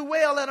as you do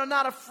well and are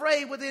not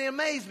afraid with any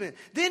amazement.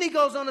 Then he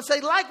goes on to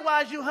say,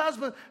 likewise, you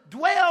husband,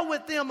 dwell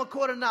with them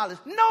according to knowledge.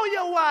 Know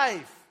your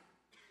wife.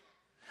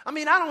 I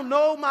mean, I don't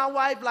know my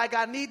wife like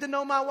I need to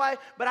know my wife,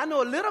 but I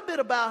know a little bit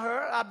about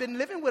her. I've been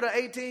living with her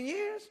 18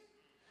 years.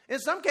 In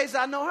some cases,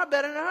 I know her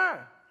better than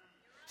her.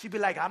 She'd be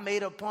like, I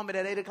made an appointment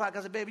at 8 o'clock.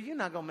 I said, baby, you're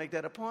not going to make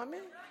that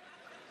appointment.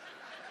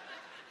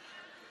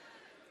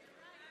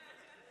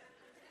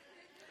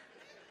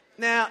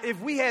 Now,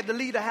 if we had to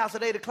leave the house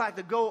at 8 o'clock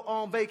to go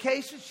on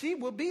vacation, she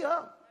would be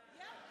up.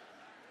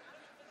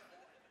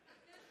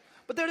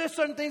 But there are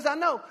certain things I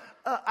know.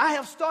 I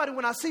have started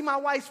when I see my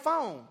wife's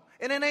phone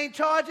and it ain't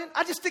charging,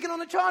 I just stick it on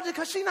the charger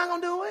because she's not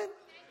going to do it.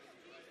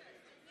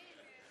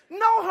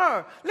 Know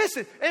her.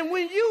 Listen, and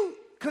when you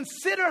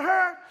consider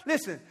her,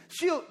 listen,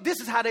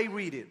 this is how they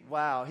read it.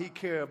 Wow, he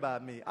cared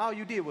about me. All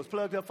you did was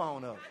plug her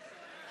phone up.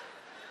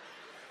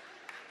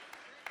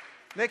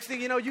 Next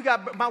thing you know, you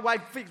got my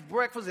wife fixed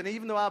breakfast, and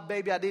even though I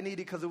didn't eat it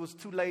because it was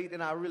too late,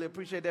 and I really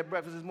appreciate that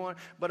breakfast this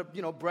morning. But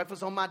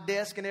breakfast on my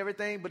desk and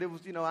everything. But it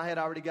was, I had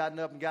already gotten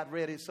up and got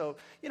ready. So,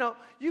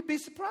 you'd be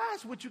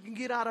surprised what you can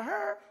get out of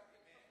her.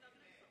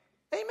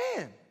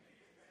 Amen.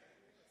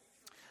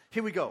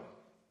 Here we go.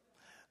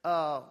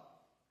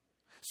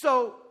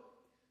 So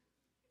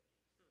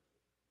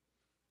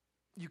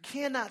you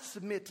cannot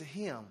submit to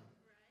him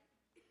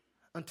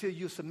until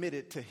you're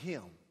submitted to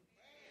him.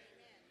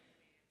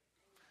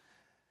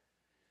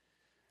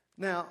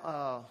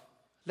 Now,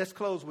 let's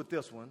close with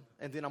this one,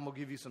 and then I'm going to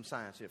give you some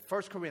science here.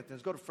 1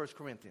 Corinthians, go to 1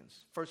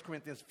 Corinthians. 1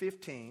 Corinthians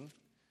 15.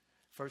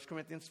 1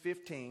 Corinthians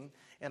 15,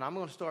 and I'm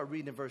going to start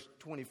reading in verse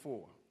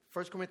 24.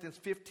 1 Corinthians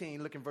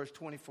 15, look in verse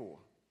 24.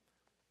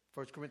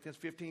 1 Corinthians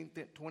 15,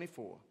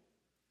 24.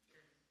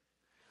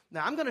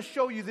 Now, I'm going to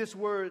show you this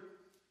word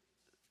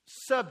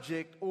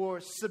subject or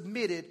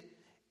submitted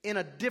in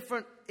a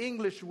different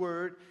English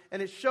word,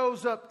 and it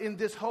shows up in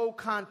this whole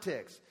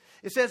context.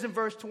 It says in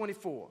verse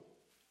 24,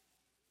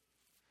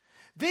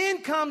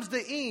 then comes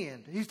the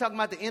end. He's talking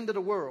about the end of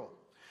the world.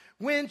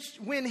 When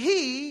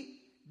he,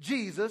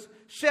 Jesus,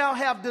 shall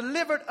have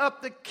delivered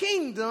up the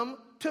kingdom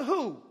to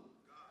who?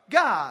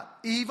 God,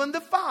 even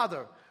the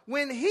Father.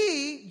 When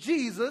he,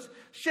 Jesus,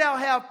 shall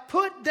have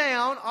put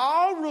down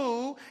all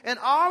rule and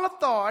all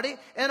authority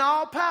and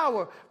all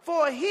power.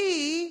 For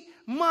he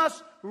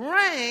must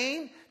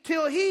reign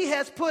till he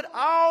has put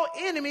all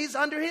enemies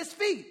under his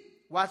feet.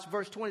 Watch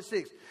verse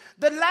 26.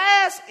 The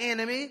last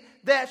enemy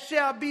that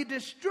shall be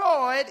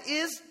destroyed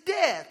is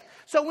death.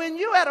 So when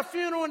you're at a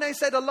funeral and they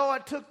say the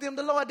Lord took them,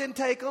 the Lord didn't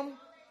take them.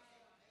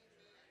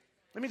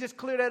 Let me just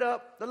clear that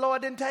up. The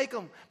Lord didn't take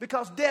them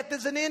because death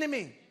is an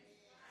enemy.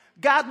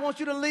 God wants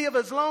you to live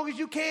as long as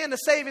you can to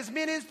save as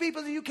many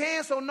people as you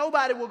can so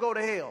nobody will go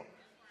to hell.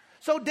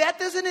 So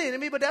death is an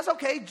enemy, but that's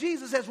okay.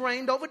 Jesus has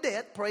reigned over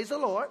death. Praise the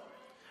Lord.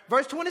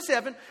 Verse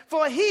 27,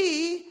 for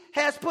he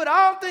has put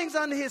all things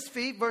under his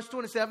feet. Verse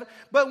 27,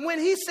 but when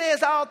he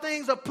says all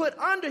things are put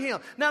under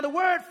him. Now the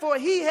word for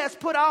he has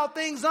put all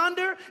things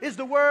under is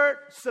the word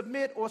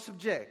submit or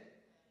subject.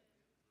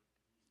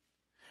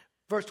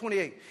 Verse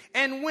 28,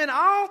 and when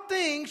all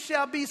things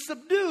shall be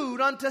subdued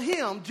unto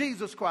him,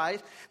 Jesus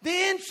Christ,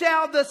 then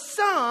shall the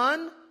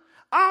Son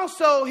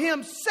also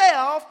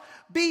himself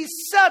be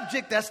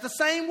subject. That's the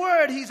same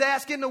word he's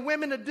asking the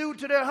women to do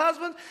to their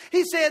husbands.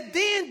 He said,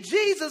 then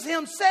Jesus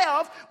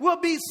himself will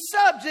be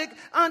subject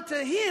unto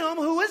him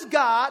who is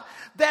God,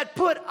 that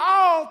put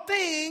all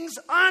things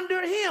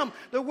under him.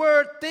 The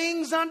word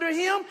things under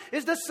him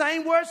is the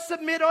same word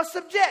submit or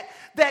subject.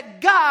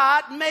 That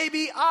God may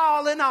be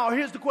all in all.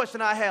 Here's the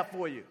question I have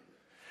for you.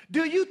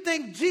 Do you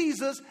think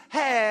Jesus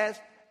has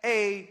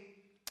a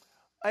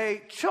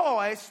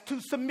choice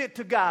to submit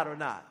to God or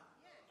not?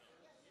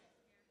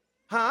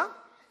 Huh?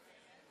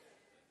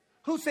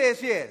 Who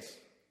says yes?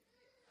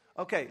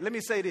 Okay, let me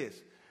say this.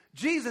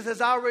 Jesus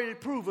has already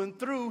proven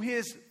through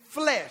his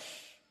flesh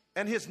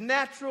and his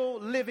natural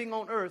living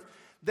on earth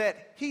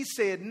that he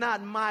said,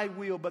 not my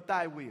will, but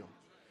thy will.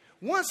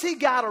 Once he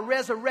got a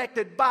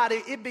resurrected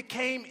body, it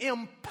became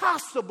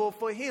impossible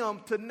for him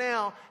to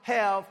now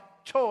have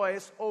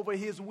choice over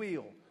his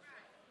will.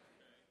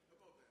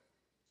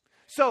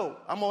 So,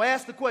 I'm going to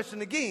ask the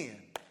question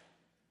again.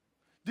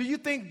 Do you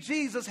think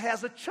Jesus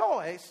has a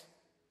choice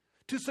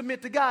to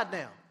submit to God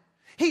now?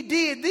 He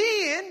did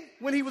then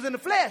when he was in the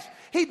flesh.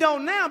 He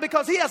don't now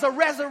because he has a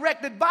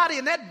resurrected body,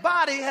 and that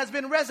body has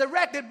been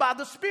resurrected by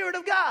the Spirit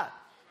of God.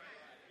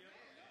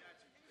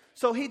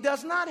 So he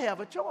does not have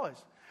a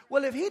choice.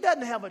 Well, if he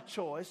doesn't have a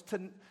choice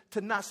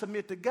to not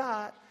submit to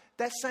God,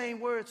 that same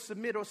word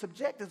submit or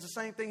subject is the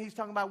same thing he's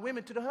talking about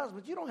women to the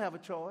husbands. You don't have a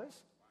choice.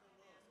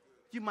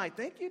 You might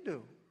think you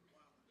do.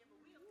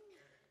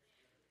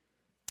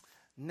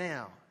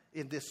 Now,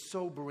 in this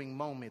sobering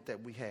moment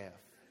that we have,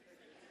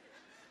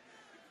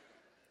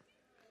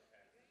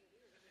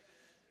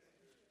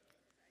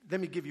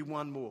 let me give you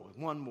one more.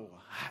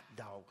 Hot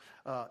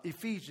dog.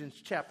 Ephesians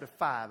chapter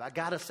 5. I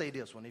got to say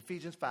this one,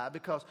 Ephesians 5,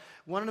 because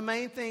one of the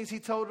main things he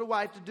told the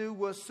wife to do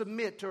was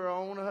submit to her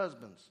own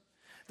husbands.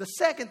 The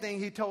second thing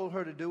he told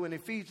her to do in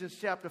Ephesians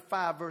chapter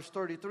 5, verse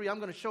 33, I'm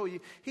going to show you,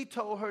 he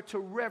told her to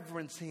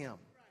reverence him.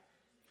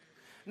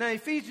 Now,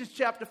 Ephesians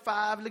chapter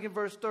 5, look at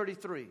verse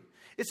 33.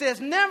 It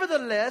says,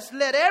 nevertheless,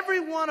 let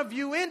every one of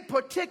you in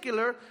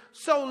particular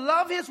so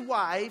love his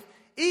wife,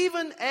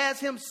 even as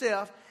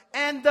himself,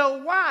 and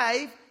the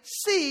wife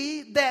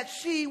see that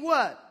she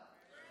what?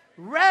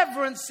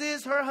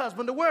 Reverences her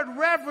husband. The word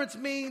reverence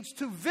means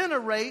to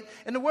venerate,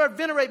 and the word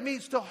venerate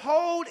means to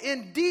hold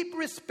in deep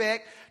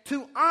respect,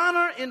 to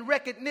honor in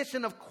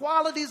recognition of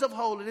qualities of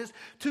holiness,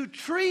 to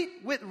treat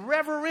with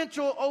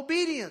reverential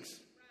obedience.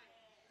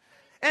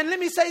 And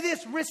let me say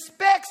this,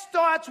 respect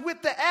starts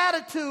with the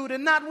attitude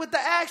and not with the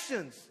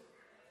actions.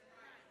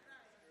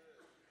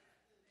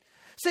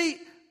 See,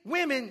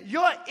 women,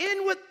 your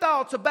inward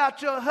thoughts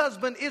about your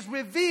husband is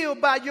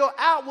revealed by your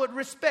outward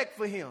respect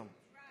for him.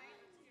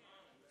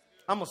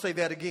 I'm going to say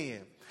that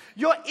again.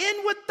 Your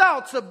inward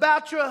thoughts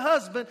about your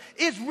husband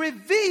is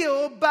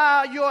revealed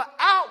by your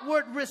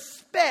outward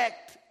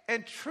respect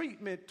and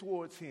treatment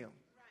towards him.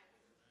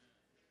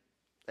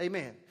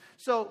 Amen.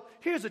 So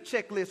here's a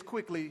checklist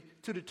quickly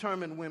to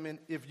determine, women,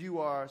 if you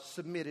are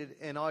submitted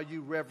and are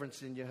you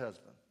reverencing your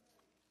husband.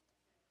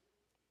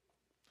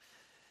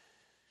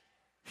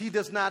 He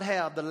does not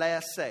have the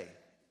last say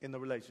in the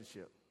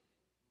relationship.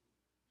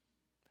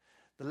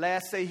 The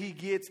last say he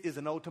gets is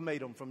an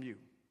ultimatum from you.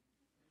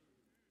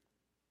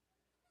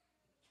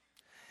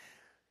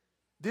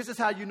 This is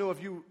how you know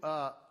if you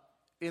are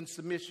in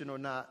submission or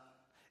not,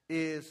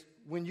 is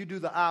when you do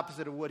the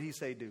opposite of what he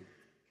say do.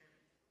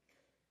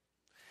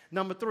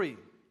 Number 3,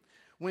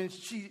 when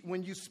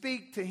you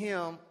speak to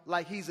him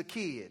like he's a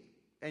kid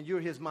and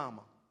you're his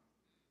mama.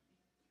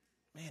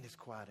 Man, it's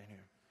quiet in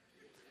here.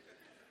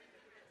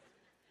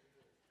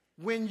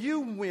 When you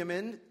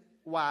women,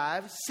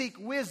 wives, seek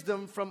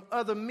wisdom from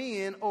other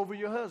men over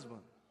your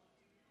husband.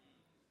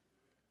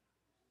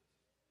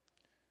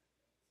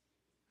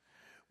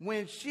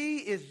 When she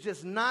is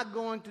just not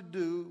going to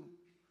do,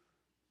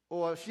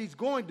 or she's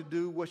going to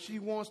do what she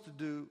wants to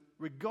do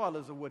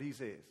regardless of what he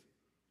says.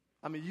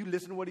 I mean, you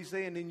listen to what he's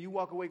saying, and then you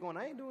walk away going,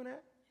 I ain't doing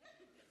that.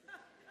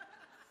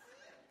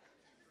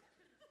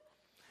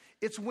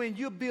 It's when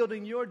you're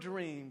building your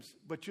dreams,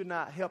 but you're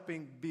not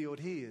helping build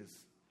his.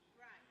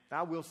 Right.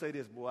 I will say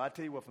this, boy. I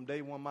tell you what, from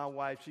day one, my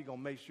wife, she going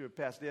to make sure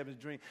Pastor Evans'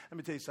 dream. Let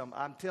me tell you something.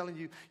 I'm telling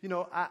you,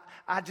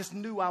 I just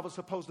knew I was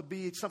supposed to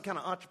be some kind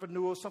of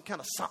entrepreneur, some kind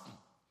of something.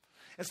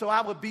 And so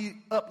I would be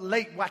up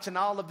late watching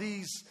all of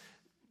these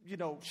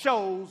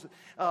shows,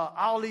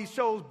 all these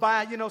shows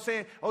buying,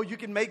 saying, oh, you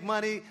can make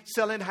money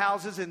selling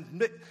houses.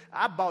 And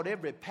I bought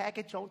every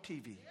package on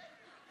TV.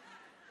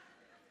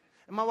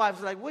 And my wife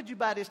was like, what'd you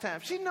buy this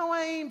time? She know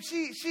I ain't,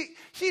 she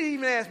didn't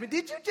even ask me,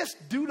 did you just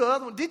do the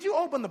other one? Did you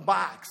open the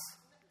box?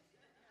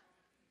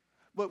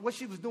 But what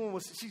she was doing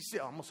was, she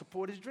said, I'm going to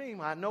support his dream.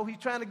 I know he's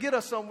trying to get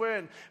us somewhere,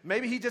 and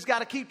maybe he just got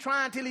to keep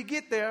trying till he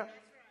get there.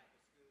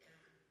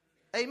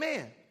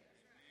 Amen.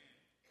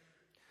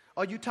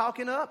 Are you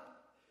talking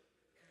up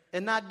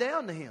and not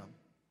down to him?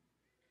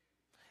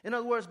 In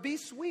other words, be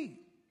sweet.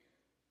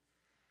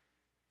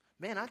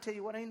 Man, I tell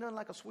you what, ain't nothing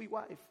like a sweet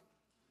wife.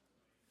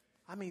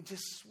 I mean,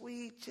 just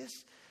sweet,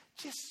 just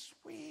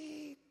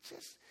sweet,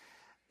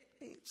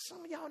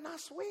 some of y'all not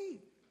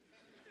sweet.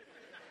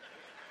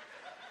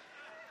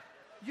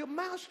 You're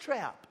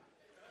mousetrap.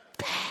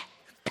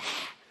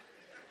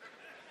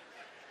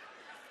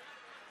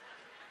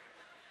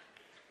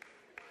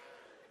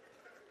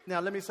 Now,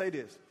 let me say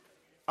this.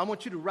 I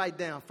want you to write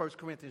down 1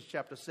 Corinthians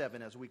chapter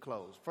 7 as we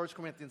close. 1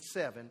 Corinthians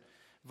 7,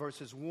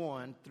 verses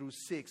 1 through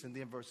 6, and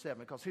then verse 7.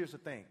 Because here's the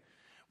thing.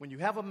 When you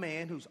have a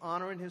man who's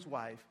honoring his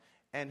wife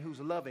and who's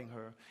loving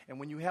her, and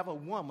when you have a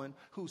woman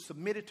who's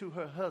submitted to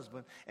her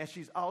husband and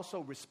she's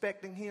also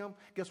respecting him,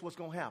 guess what's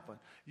going to happen?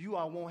 You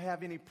all won't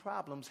have any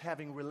problems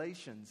having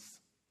relations.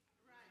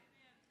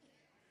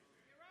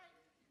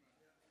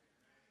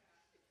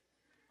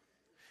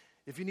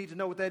 If you need to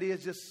know what that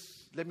is, just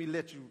let me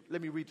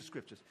read the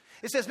scriptures.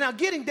 It says, now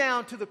getting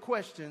down to the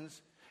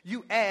questions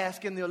you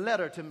ask in your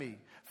letter to me.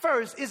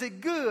 First, is it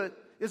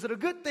a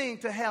good thing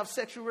to have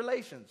sexual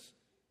relations?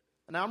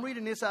 Now I'm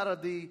reading this out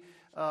of the,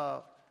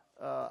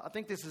 I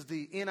think this is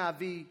the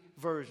NIV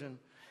version.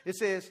 It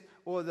says,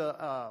 or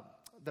the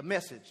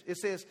Message. It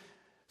says,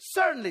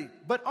 certainly,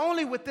 but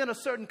only within a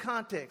certain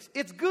context.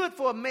 It's good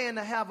for a man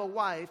to have a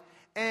wife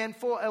and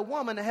for a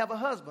woman to have a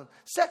husband.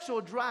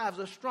 Sexual drives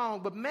are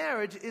strong, but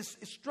marriage is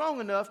strong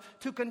enough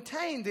to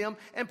contain them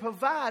and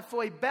provide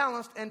for a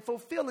balanced and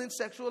fulfilling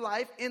sexual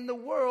life in the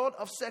world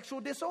of sexual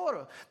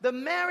disorder. The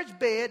marriage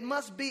bed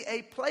must be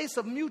a place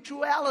of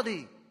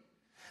mutuality.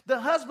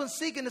 The husband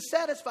seeking to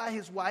satisfy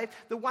his wife,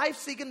 the wife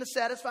seeking to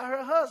satisfy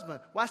her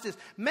husband. Watch this.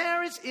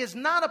 Marriage is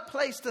not a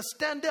place to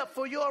stand up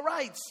for your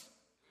rights.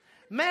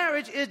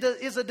 Marriage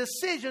is a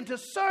decision to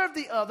serve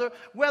the other,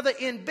 whether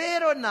in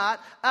bed or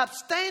not.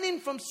 Abstaining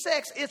from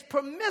sex is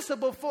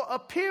permissible for a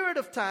period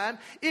of time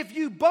if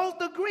you both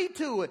agree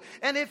to it,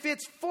 and if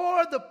it's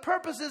for the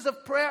purposes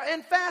of prayer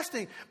and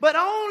fasting, but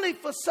only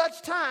for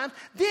such times.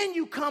 Then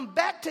you come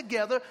back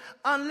together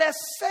unless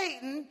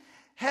Satan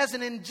has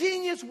an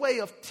ingenious way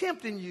of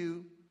tempting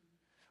you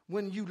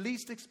when you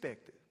least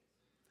expect it.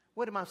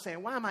 What am I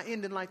saying? Why am I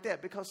ending like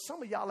that? Because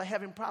some of y'all are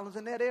having problems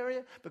in that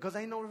area because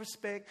ain't no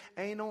respect,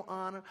 ain't no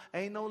honor,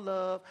 ain't no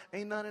love,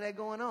 ain't none of that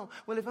going on.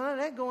 Well, if none of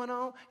that going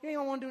on, you ain't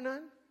gonna want to do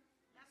nothing.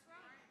 That's right.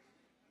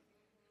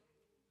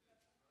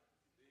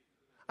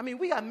 I mean,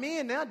 we got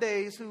men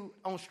nowadays who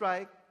on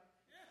strike.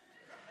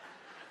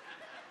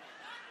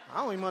 I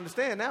don't even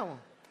understand that one.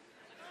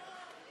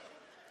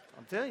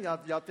 I'm telling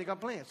y'all think I'm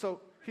playing. So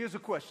here's a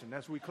question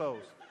as we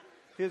close.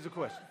 Here's a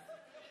question.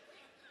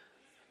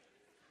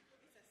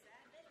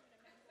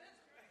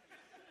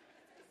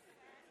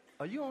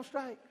 Are you on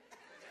strike?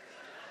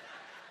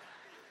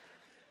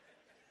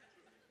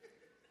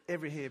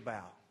 Every head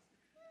bow.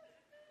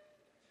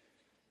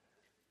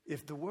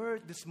 If the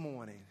word this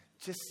morning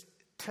just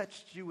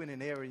touched you in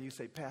an area and you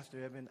say,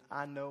 Pastor Evan,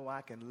 I know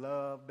I can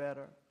love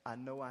better. I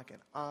know I can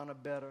honor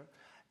better.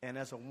 And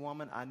as a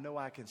woman, I know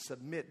I can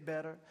submit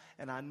better.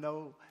 And I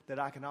know that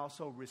I can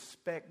also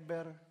respect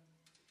better.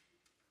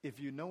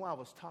 If you know I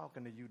was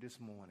talking to you this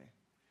morning,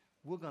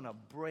 we're going to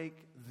break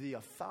the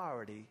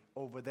authority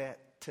over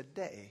that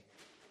today.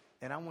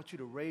 And I want you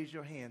to raise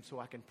your hand so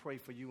I can pray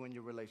for you in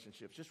your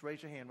relationships. Just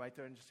raise your hand right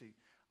there and just see.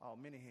 Oh,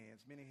 many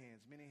hands, many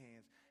hands, many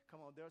hands.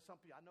 Come on, there are some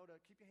people. I know that.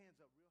 Keep your hands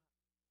up real high.